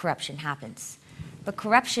place that corruption happens. But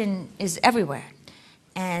corruption is everywhere.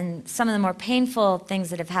 And some of the more painful things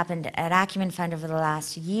that have happened at Acumen Fund over the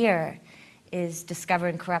last year is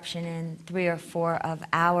discovering corruption in 3 or 4 of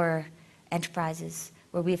our enterprises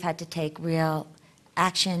where we've had to take real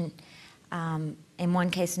action. In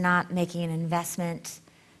one case, not making an investment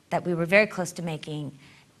that we were very close to making,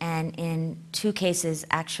 and in 2 cases,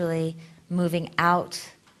 actually moving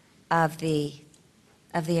out of the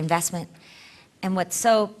investment. And what's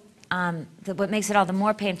so what makes it all the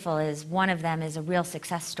more painful is one of them is a real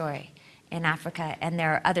success story in Africa, and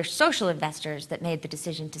there are other social investors that made the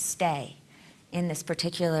decision to stay in this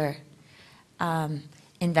particular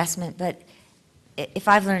investment. But if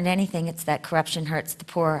I've learned anything, it's that corruption hurts the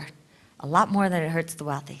poor a lot more than it hurts the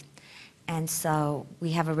wealthy. And so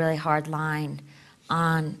we have a really hard line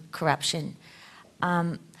on corruption.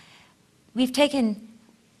 We've taken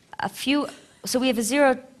so we have a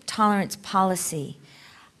zero-tolerance policy.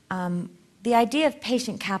 The idea of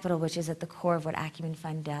patient capital, which is at the core of what Acumen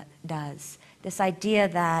Fund does, this idea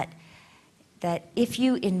that if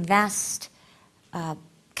you invest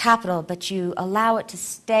capital, but you allow it to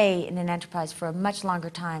stay in an enterprise for a much longer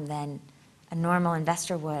time than a normal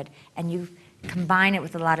investor would, and you combine it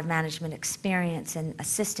with a lot of management experience and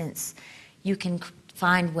assistance, you can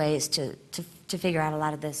find ways to figure out a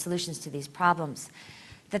lot of the solutions to these problems.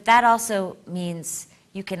 That also means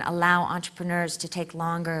you can allow entrepreneurs to take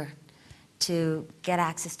longer to get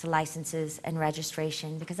access to licenses and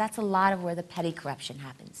registration, because that's a lot of where the petty corruption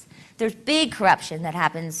happens. There's big corruption that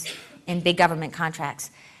happens in big government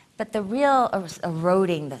contracts, but the real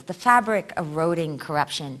eroding, the fabric eroding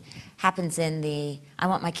corruption happens in the, I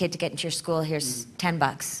want my kid to get into your school, here's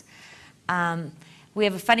 $10. We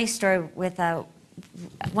have a funny story with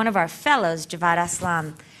one of our fellows, Javad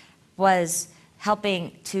Aslam, was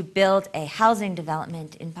helping to build a housing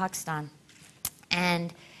development in Pakistan.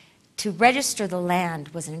 And to register the land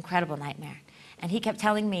was an incredible nightmare. And he kept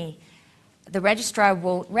telling me, the registrar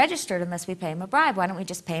won't register it unless we pay him a bribe. Why don't we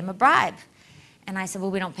just pay him a bribe? And I said, well,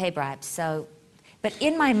 we don't pay bribes. So, but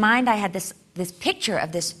in my mind, I had this picture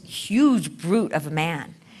of this huge brute of a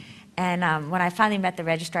man. And when I finally met the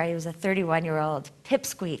registrar, he was a 31-year-old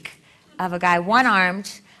pipsqueak of a guy,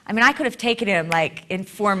 one-armed. I mean, I could have taken him like in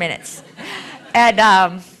 4 minutes.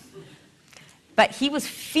 And, but he was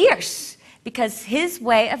fierce, because his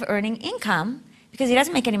way of earning income, because he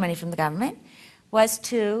doesn't make any money from the government, was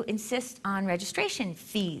to insist on registration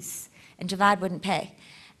fees, and Javad wouldn't pay.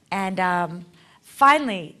 And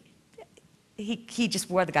finally, he just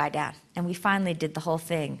wore the guy down, and we finally did the whole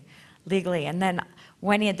thing legally. And then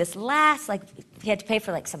when he had this last, like, he had to pay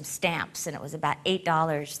for like some stamps, and it was about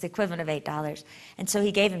 $8, the equivalent of $8, and so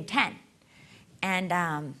he gave him 10.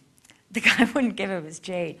 And the guy wouldn't give him his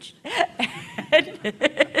change.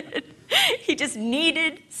 He just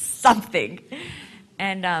needed something.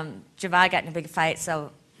 And Javad got in a big fight,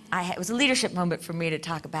 so it was a leadership moment for me to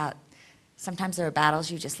talk about. Sometimes there are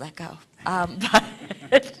battles you just let go.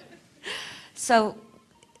 So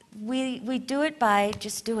we do it by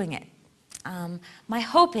just doing it. My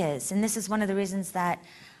hope is, and this is one of the reasons that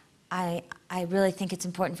I really think it's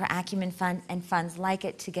important for Acumen Fund and funds like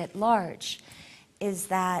it to get large, is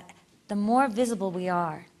that the more visible we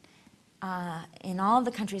are in all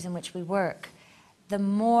the countries in which we work, the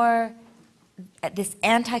more this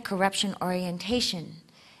anti-corruption orientation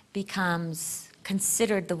becomes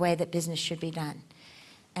considered the way that business should be done.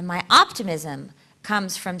 And my optimism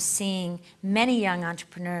comes from seeing many young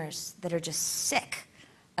entrepreneurs that are just sick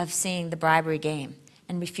of seeing the bribery game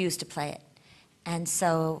and refuse to play it. And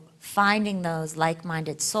so finding those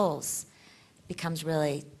like-minded souls becomes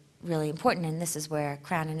really, really important, and this is where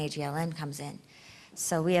Crown and AGLN comes in.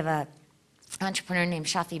 So we have an entrepreneur named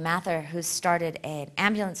Shafi Mathur who's started an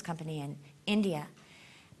ambulance company in India,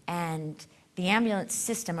 and the ambulance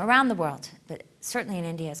system around the world, but certainly in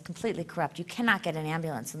India, is completely corrupt. You cannot get an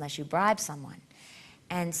ambulance unless you bribe someone.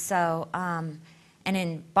 And so, and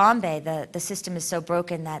in Bombay, the system is so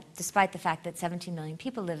broken that despite the fact that 17 million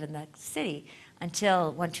people live in the city,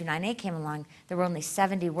 until 1298 came along, there were only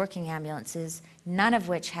 70 working ambulances, none of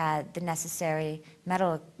which had the necessary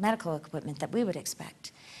medical equipment that we would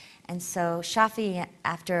expect. And so Shafi,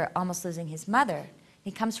 after almost losing his mother,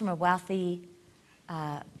 he comes from a wealthy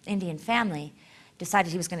Indian family,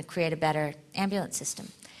 decided he was going to create a better ambulance system.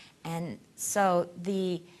 And so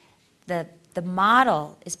the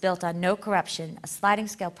model is built on no corruption, a sliding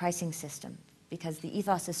scale pricing system, because the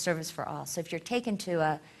ethos is service for all. So if you're taken to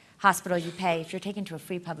a hospital, you pay. If you're taken to a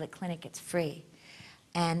free public clinic, it's free.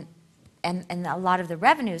 And a lot of the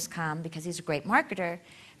revenues come, because he's a great marketer,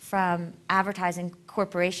 from advertising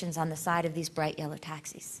corporations on the side of these bright yellow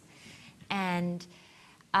taxis. And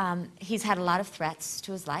he's had a lot of threats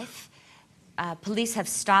to his life. Police have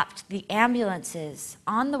stopped the ambulances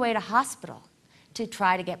on the way to hospital to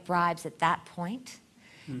try to get bribes at that point.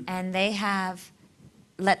 And they have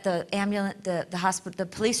let the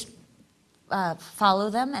police follow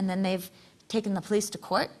them, and then they've taken the police to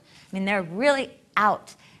court. I mean, they're really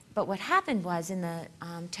out. But what happened was, in the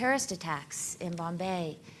terrorist attacks in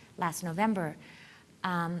Bombay last November,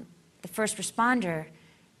 the first responder,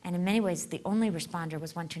 and in many ways the only responder,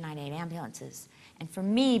 was 1298 ambulances. And for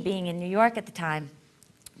me, being in New York at the time,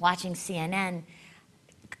 watching CNN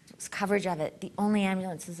coverage of it, the only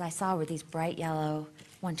ambulances I saw were these bright yellow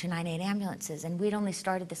 1298 ambulances. And we'd only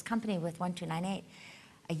started this company with 1298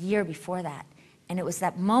 a year before that. And it was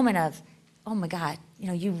that moment of, oh my God, you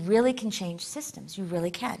know, you really can change systems. You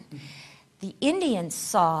really can. Mm-hmm. The Indians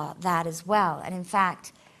saw that as well. And in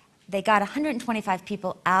fact, they got 125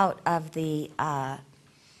 people out of the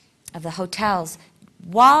hotels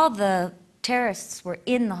while the terrorists were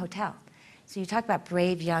in the hotel. So you talk about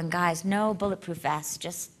brave young guys, no bulletproof vests,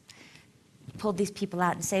 just pulled these people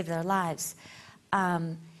out and saved their lives.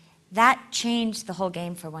 That changed the whole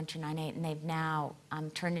game for 1298, and they've now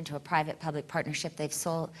turned into a private-public partnership.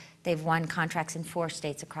 They've won contracts in 4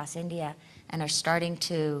 states across India, and are starting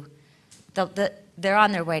to, they're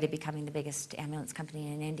on their way to becoming the biggest ambulance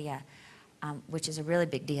company in India, which is a really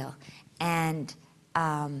big deal. And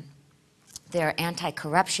their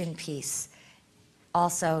anti-corruption piece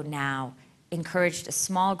also now encouraged a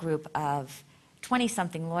small group of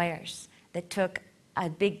 20-something lawyers that took a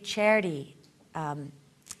big charity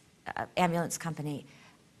ambulance company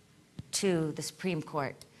to the Supreme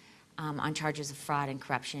Court on charges of fraud and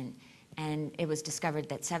corruption. And it was discovered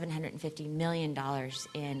that $750 million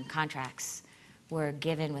in contracts were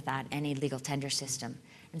given without any legal tender system.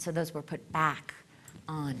 And so those were put back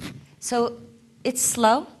on. So it's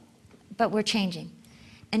slow, but we're changing.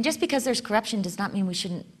 And just because there's corruption does not mean we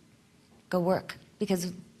shouldn't go work,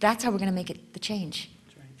 because that's how we're going to make it the change.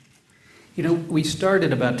 That's right. You know, we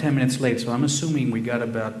started about 10 minutes late, so I'm assuming we got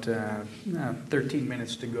about 13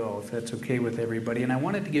 minutes to go, if that's okay with everybody. And I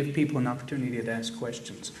wanted to give people an opportunity to ask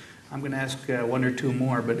questions. I'm going to ask one or two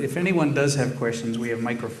more, but if anyone does have questions, we have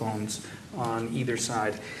microphones on either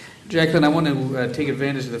side. Jacqueline, I want to take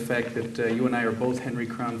advantage of the fact that you and I are both Henry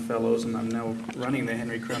Crown Fellows, and I'm now running the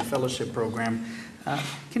Henry Crown Fellowship Program.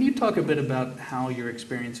 Can you talk a bit about how your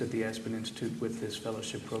experience at the Aspen Institute with this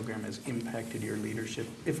fellowship program has impacted your leadership,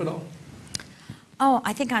 if at all? Oh,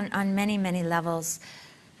 I think on many, many levels.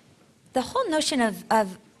 The whole notion of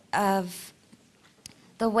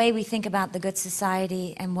the way we think about the good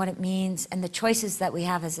society and what it means and the choices that we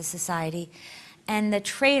have as a society and the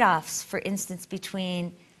trade-offs, for instance,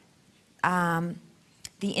 between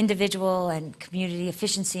the individual and community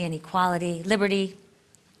efficiency and equality, liberty,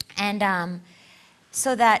 and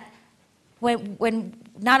so that when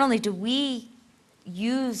not only do we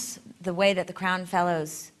use the way that the Crown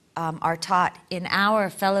Fellows are taught in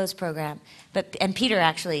our Fellows program, and Peter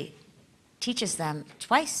actually teaches them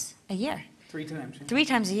twice a year. 3 times. Yeah. 3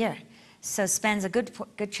 times a year. So spends a good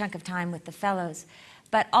chunk of time with the Fellows.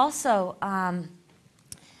 But also,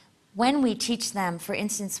 when we teach them, for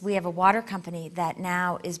instance, we have a water company that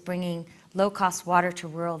now is bringing low-cost water to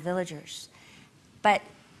rural villagers. But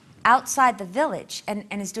outside the village, and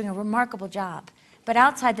is doing a remarkable job, but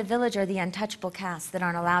outside the village are the untouchable castes that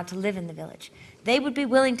aren't allowed to live in the village. They would be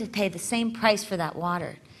willing to pay the same price for that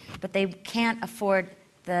water, but they can't afford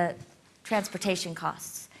the transportation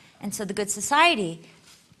costs. And so the Good Society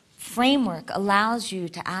framework allows you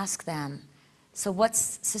to ask them, so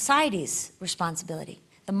what's society's responsibility?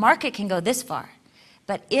 The market can go this far,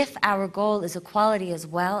 but if our goal is equality as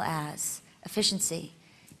well as efficiency,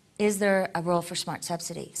 is there a role for smart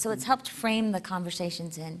subsidy? So it's helped frame the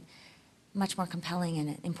conversations in much more compelling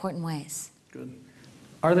and important ways. Good.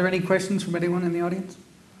 Are there any questions from anyone in the audience?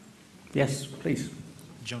 Yes, please.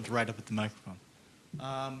 Jumped right up at the microphone.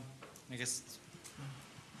 I guess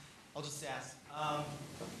I'll just ask.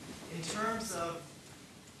 In terms of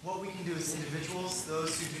what we can do as individuals,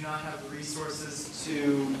 those who do not have the resources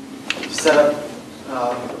to set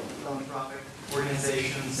up philanthropic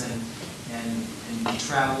organizations and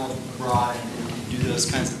travel abroad and do those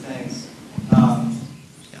kinds of things,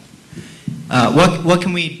 what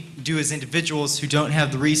can we do as individuals who don't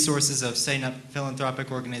have the resources of setting up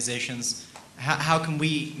philanthropic organizations? How can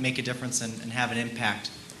we make a difference and have an impact?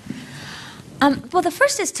 Well, the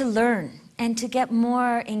first is to learn and to get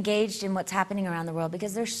more engaged in what's happening around the world,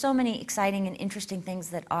 because there's so many exciting and interesting things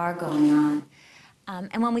that are going on.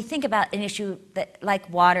 And when we think about an issue that, like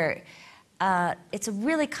water, it's a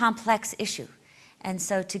really complex issue. And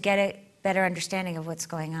so to get a better understanding of what's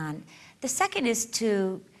going on. The second is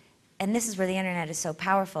to, and this is where the internet is so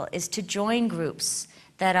powerful, is to join groups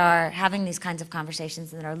that are having these kinds of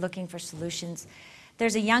conversations and that are looking for solutions.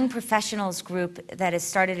 There's a young professionals group that has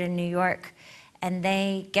started in New York, and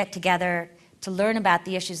they get together to learn about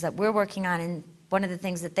the issues that we're working on. And one of the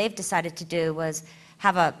things that they've decided to do was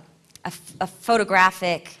have a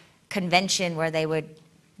photographic convention where they would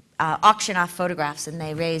auction off photographs, and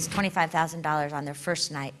they raised $25,000 on their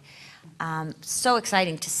first night. So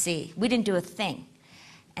exciting to see. We didn't do a thing.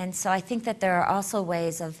 And so I think that there are also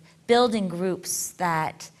ways of building groups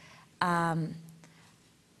that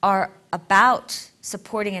are about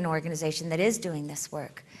supporting an organization that is doing this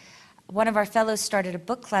work. One of our fellows started a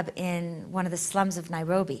book club in one of the slums of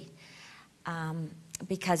Nairobi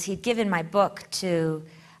because he'd given my book to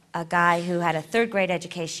a guy who had a third-grade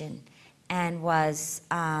education and was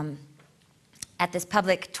at this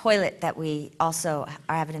public toilet that we also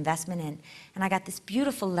have an investment in. And I got this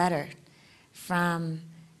beautiful letter from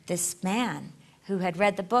this man who had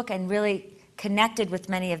read the book and really connected with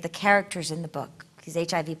many of the characters in the book. He's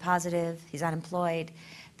HIV positive, he's unemployed,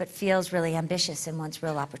 but feels really ambitious and wants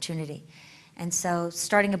real opportunity. And so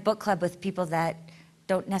starting a book club with people that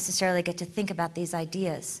don't necessarily get to think about these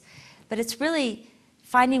ideas. But it's really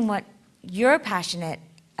finding what you're passionate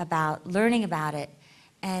about, learning about it,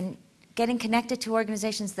 and getting connected to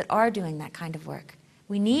organizations that are doing that kind of work.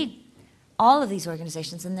 We need all of these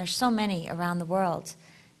organizations, and there's so many around the world,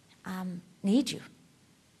 need you.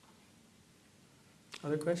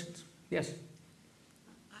 Other questions? Yes.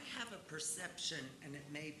 I have a perception, and it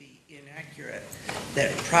may be inaccurate,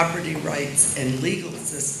 that property rights and legal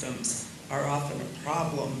systems are often a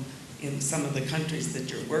problem in some of the countries that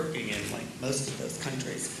you're working in, like most of those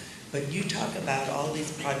countries. But you talk about all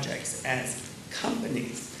these projects as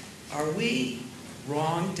companies. Are we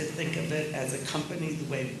wrong to think of it as a company the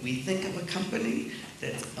way we think of a company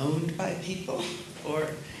that's owned by people? Or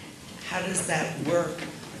how does that work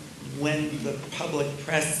when the public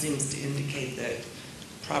press seems to indicate that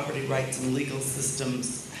property rights and legal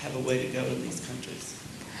systems have a way to go in these countries?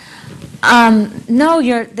 No,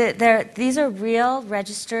 these are real,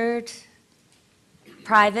 registered,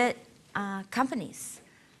 private companies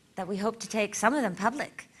that we hope to take some of them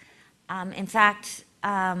public. In fact,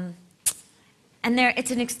 and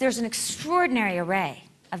there's an extraordinary array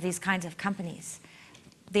of these kinds of companies,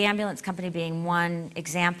 the ambulance company being one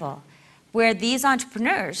example, where these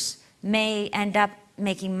entrepreneurs may end up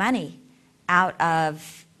making money out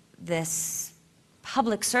of this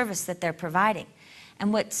public service that they're providing.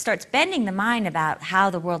 And what starts bending the mind about how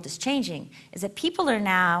the world is changing is that people are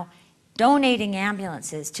now donating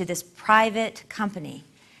ambulances to this private company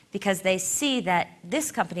because they see that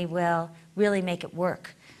this company will really make it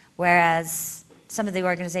work, whereas some of the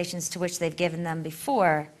organizations to which they've given them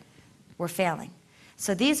before were failing.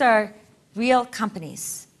 So these are real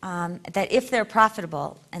companies that, if they're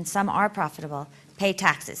profitable, and some are profitable, pay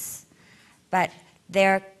taxes. But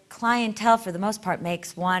their clientele, for the most part,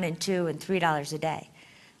 makes $1 and $2 and $3 a day.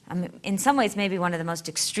 In some ways, maybe one of the most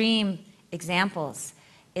extreme examples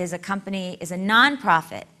is a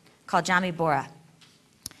nonprofit called Jamii Bora.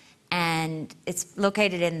 And it's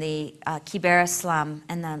located in the Kibera slum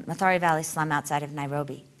and the Mathare Valley slum outside of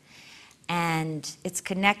Nairobi. And it's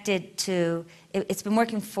connected to, it's been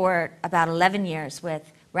working for about 11 years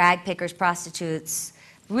with rag pickers, prostitutes,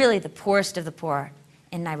 really the poorest of the poor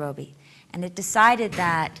in Nairobi. And it decided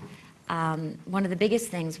that one of the biggest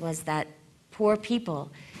things was that poor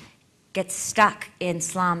people get stuck in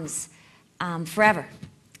slums forever.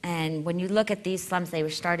 And when you look at these slums, they were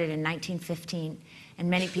started in 1915, and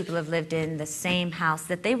many people have lived in the same house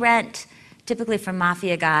that they rent, typically from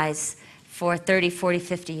mafia guys, for 30, 40,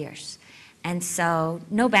 50 years. And so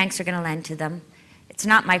no banks are going to lend to them. It's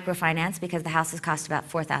not microfinance because the houses cost about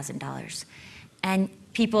 $4,000. And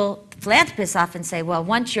people, philanthropists often say, well,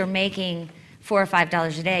 once you're making $4 or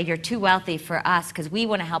 $5 a day, you're too wealthy for us because we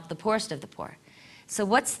want to help the poorest of the poor. So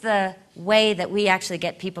what's the way that we actually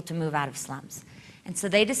get people to move out of slums? And so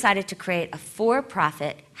they decided to create a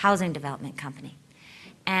for-profit housing development company.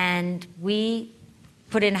 And we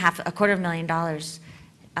put in $250,000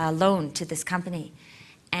 loan to this company.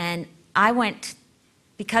 And I went,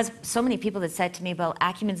 because so many people had said to me, well,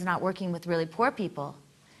 Acumen's not working with really poor people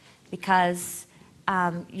because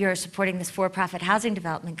you're supporting this for-profit housing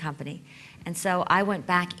development company. And so I went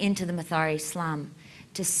back into the Mathare slum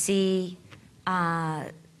to see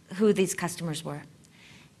who these customers were.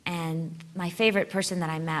 And my favorite person that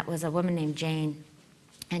I met was a woman named Jane,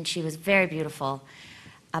 and she was very beautiful,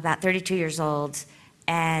 about 32 years old,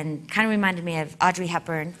 and kind of reminded me of Audrey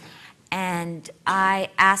Hepburn. And I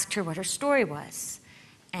asked her what her story was.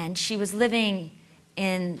 And she was living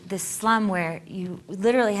in this slum where you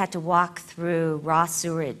literally had to walk through raw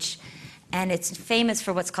sewage. And it's famous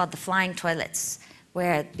for what's called the flying toilets,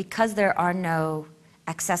 where because there are no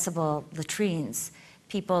accessible latrines,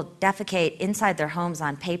 people defecate inside their homes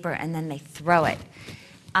on paper and then they throw it.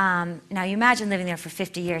 Now you imagine living there for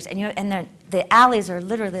 50 years, and the alleys are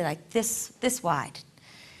literally like this wide.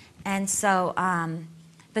 And so,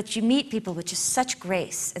 but you meet people with just such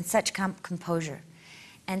grace and such composure.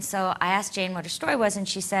 And so I asked Jane what her story was, and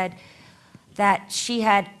she said that she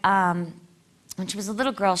had, when she was a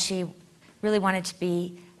little girl, she really wanted to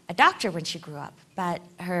be a doctor when she grew up. But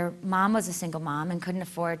her mom was a single mom and couldn't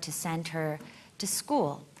afford to send her to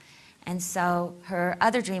school. And so her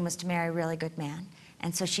other dream was to marry a really good man.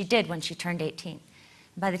 And so she did when she turned 18.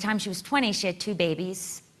 By the time she was 20, she had 2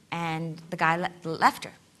 babies, and the guy left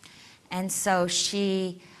her. And so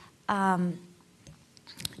she didn't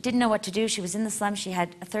know what to do. She was in the slum. She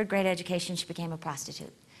had a 3rd grade education. She became a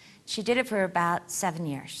prostitute. She did it for about 7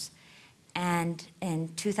 years. And in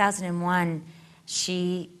 2001,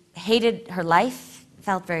 she hated her life,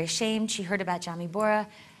 felt very ashamed. She heard about Jamii Bora,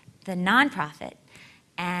 the nonprofit,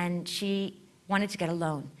 and she wanted to get a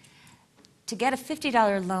loan. To get a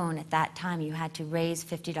 $50 loan at that time, you had to raise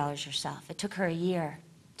 $50 yourself. It took her a year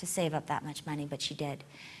to save up that much money, but she did.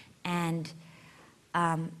 And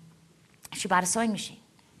she bought a sewing machine.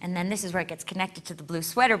 And then this is where it gets connected to the blue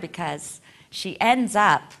sweater, because she ends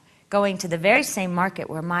up going to the very same market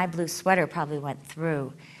where my blue sweater probably went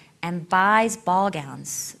through and buys ball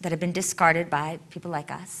gowns that have been discarded by people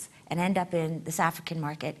like us and end up in this African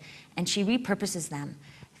market. And she repurposes them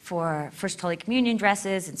for First Holy Communion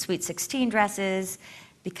dresses and Sweet 16 dresses,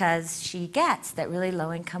 because she gets that really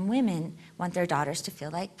low-income women want their daughters to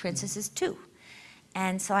feel like princesses too.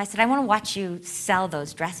 And so I said, I want to watch you sell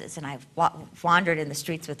those dresses. And I wandered in the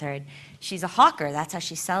streets with her. And she's a hawker. That's how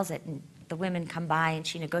she sells it. And the women come by and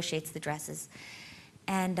she negotiates the dresses.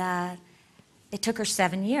 And it took her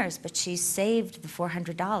 7 years, but she saved the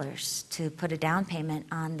 $400 to put a down payment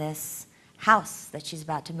on this house that she's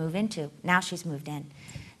about to move into. Now she's moved in.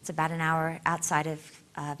 It's about an hour outside of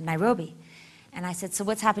Nairobi. And I said, so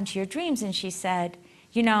what's happened to your dreams? And she said,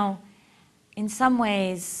 you know, in some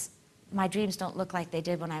ways, my dreams don't look like they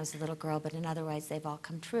did when I was a little girl, but in other ways, they've all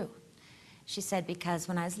come true. She said, because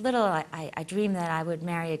when I was little, I dreamed that I would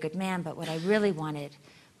marry a good man, but what I really wanted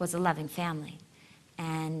was a loving family.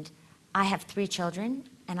 And I have 3 children,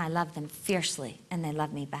 and I love them fiercely, and they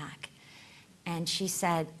love me back. And she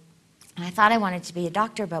said, and I thought I wanted to be a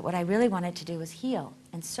doctor, but what I really wanted to do was heal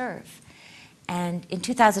and serve. And in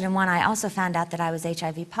 2001, I also found out that I was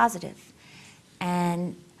HIV positive.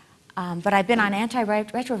 And but I've been on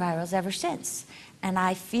antiretrovirals ever since. And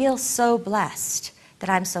I feel so blessed that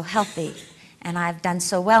I'm so healthy and I've done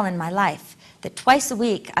so well in my life that twice a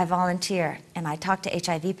week I volunteer and I talk to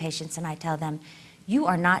HIV patients and I tell them, you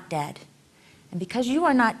are not dead. And because you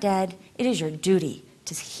are not dead, it is your duty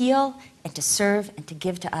to heal and to serve and to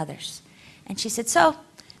give to others. And she said, so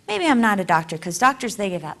maybe I'm not a doctor, because doctors, they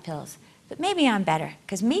give out pills. But maybe I'm better,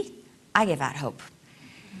 because me, I give out hope.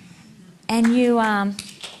 And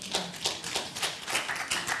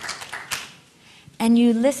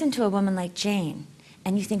you listen to a woman like Jane,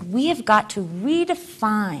 and you think, we have got to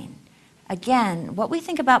redefine, again, what we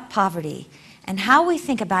think about poverty and how we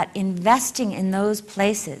think about investing in those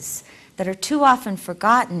places that are too often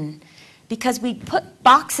forgotten because we put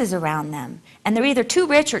boxes around them, and they're either too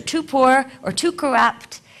rich or too poor or too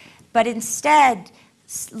corrupt, but instead,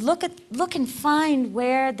 look and find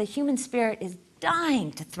where the human spirit is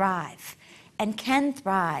dying to thrive and can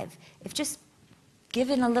thrive if just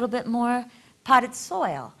given a little bit more potted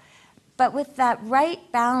soil, but with that right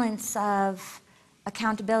balance of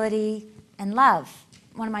accountability and love.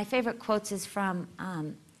 One of my favorite quotes is from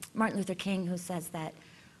Martin Luther King, who says that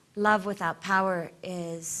love without power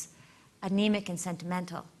is anemic and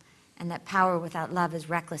sentimental, and that power without love is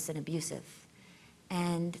reckless and abusive.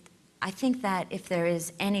 And I think that if there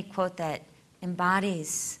is any quote that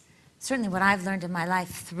embodies certainly what I've learned in my life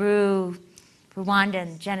through Rwanda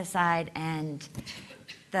and genocide and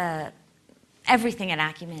everything at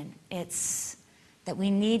Acumen, it's that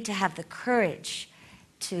we need to have the courage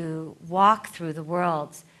to walk through the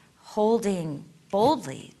world holding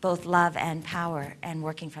boldly both love and power and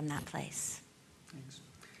working from that place. Thanks.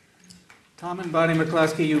 Tom and Bonnie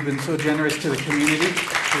McCloskey, you've been so generous to the community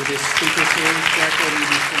through this speaker series. Jacqueline, you've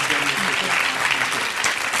been so generous to this.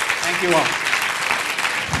 Thank you all.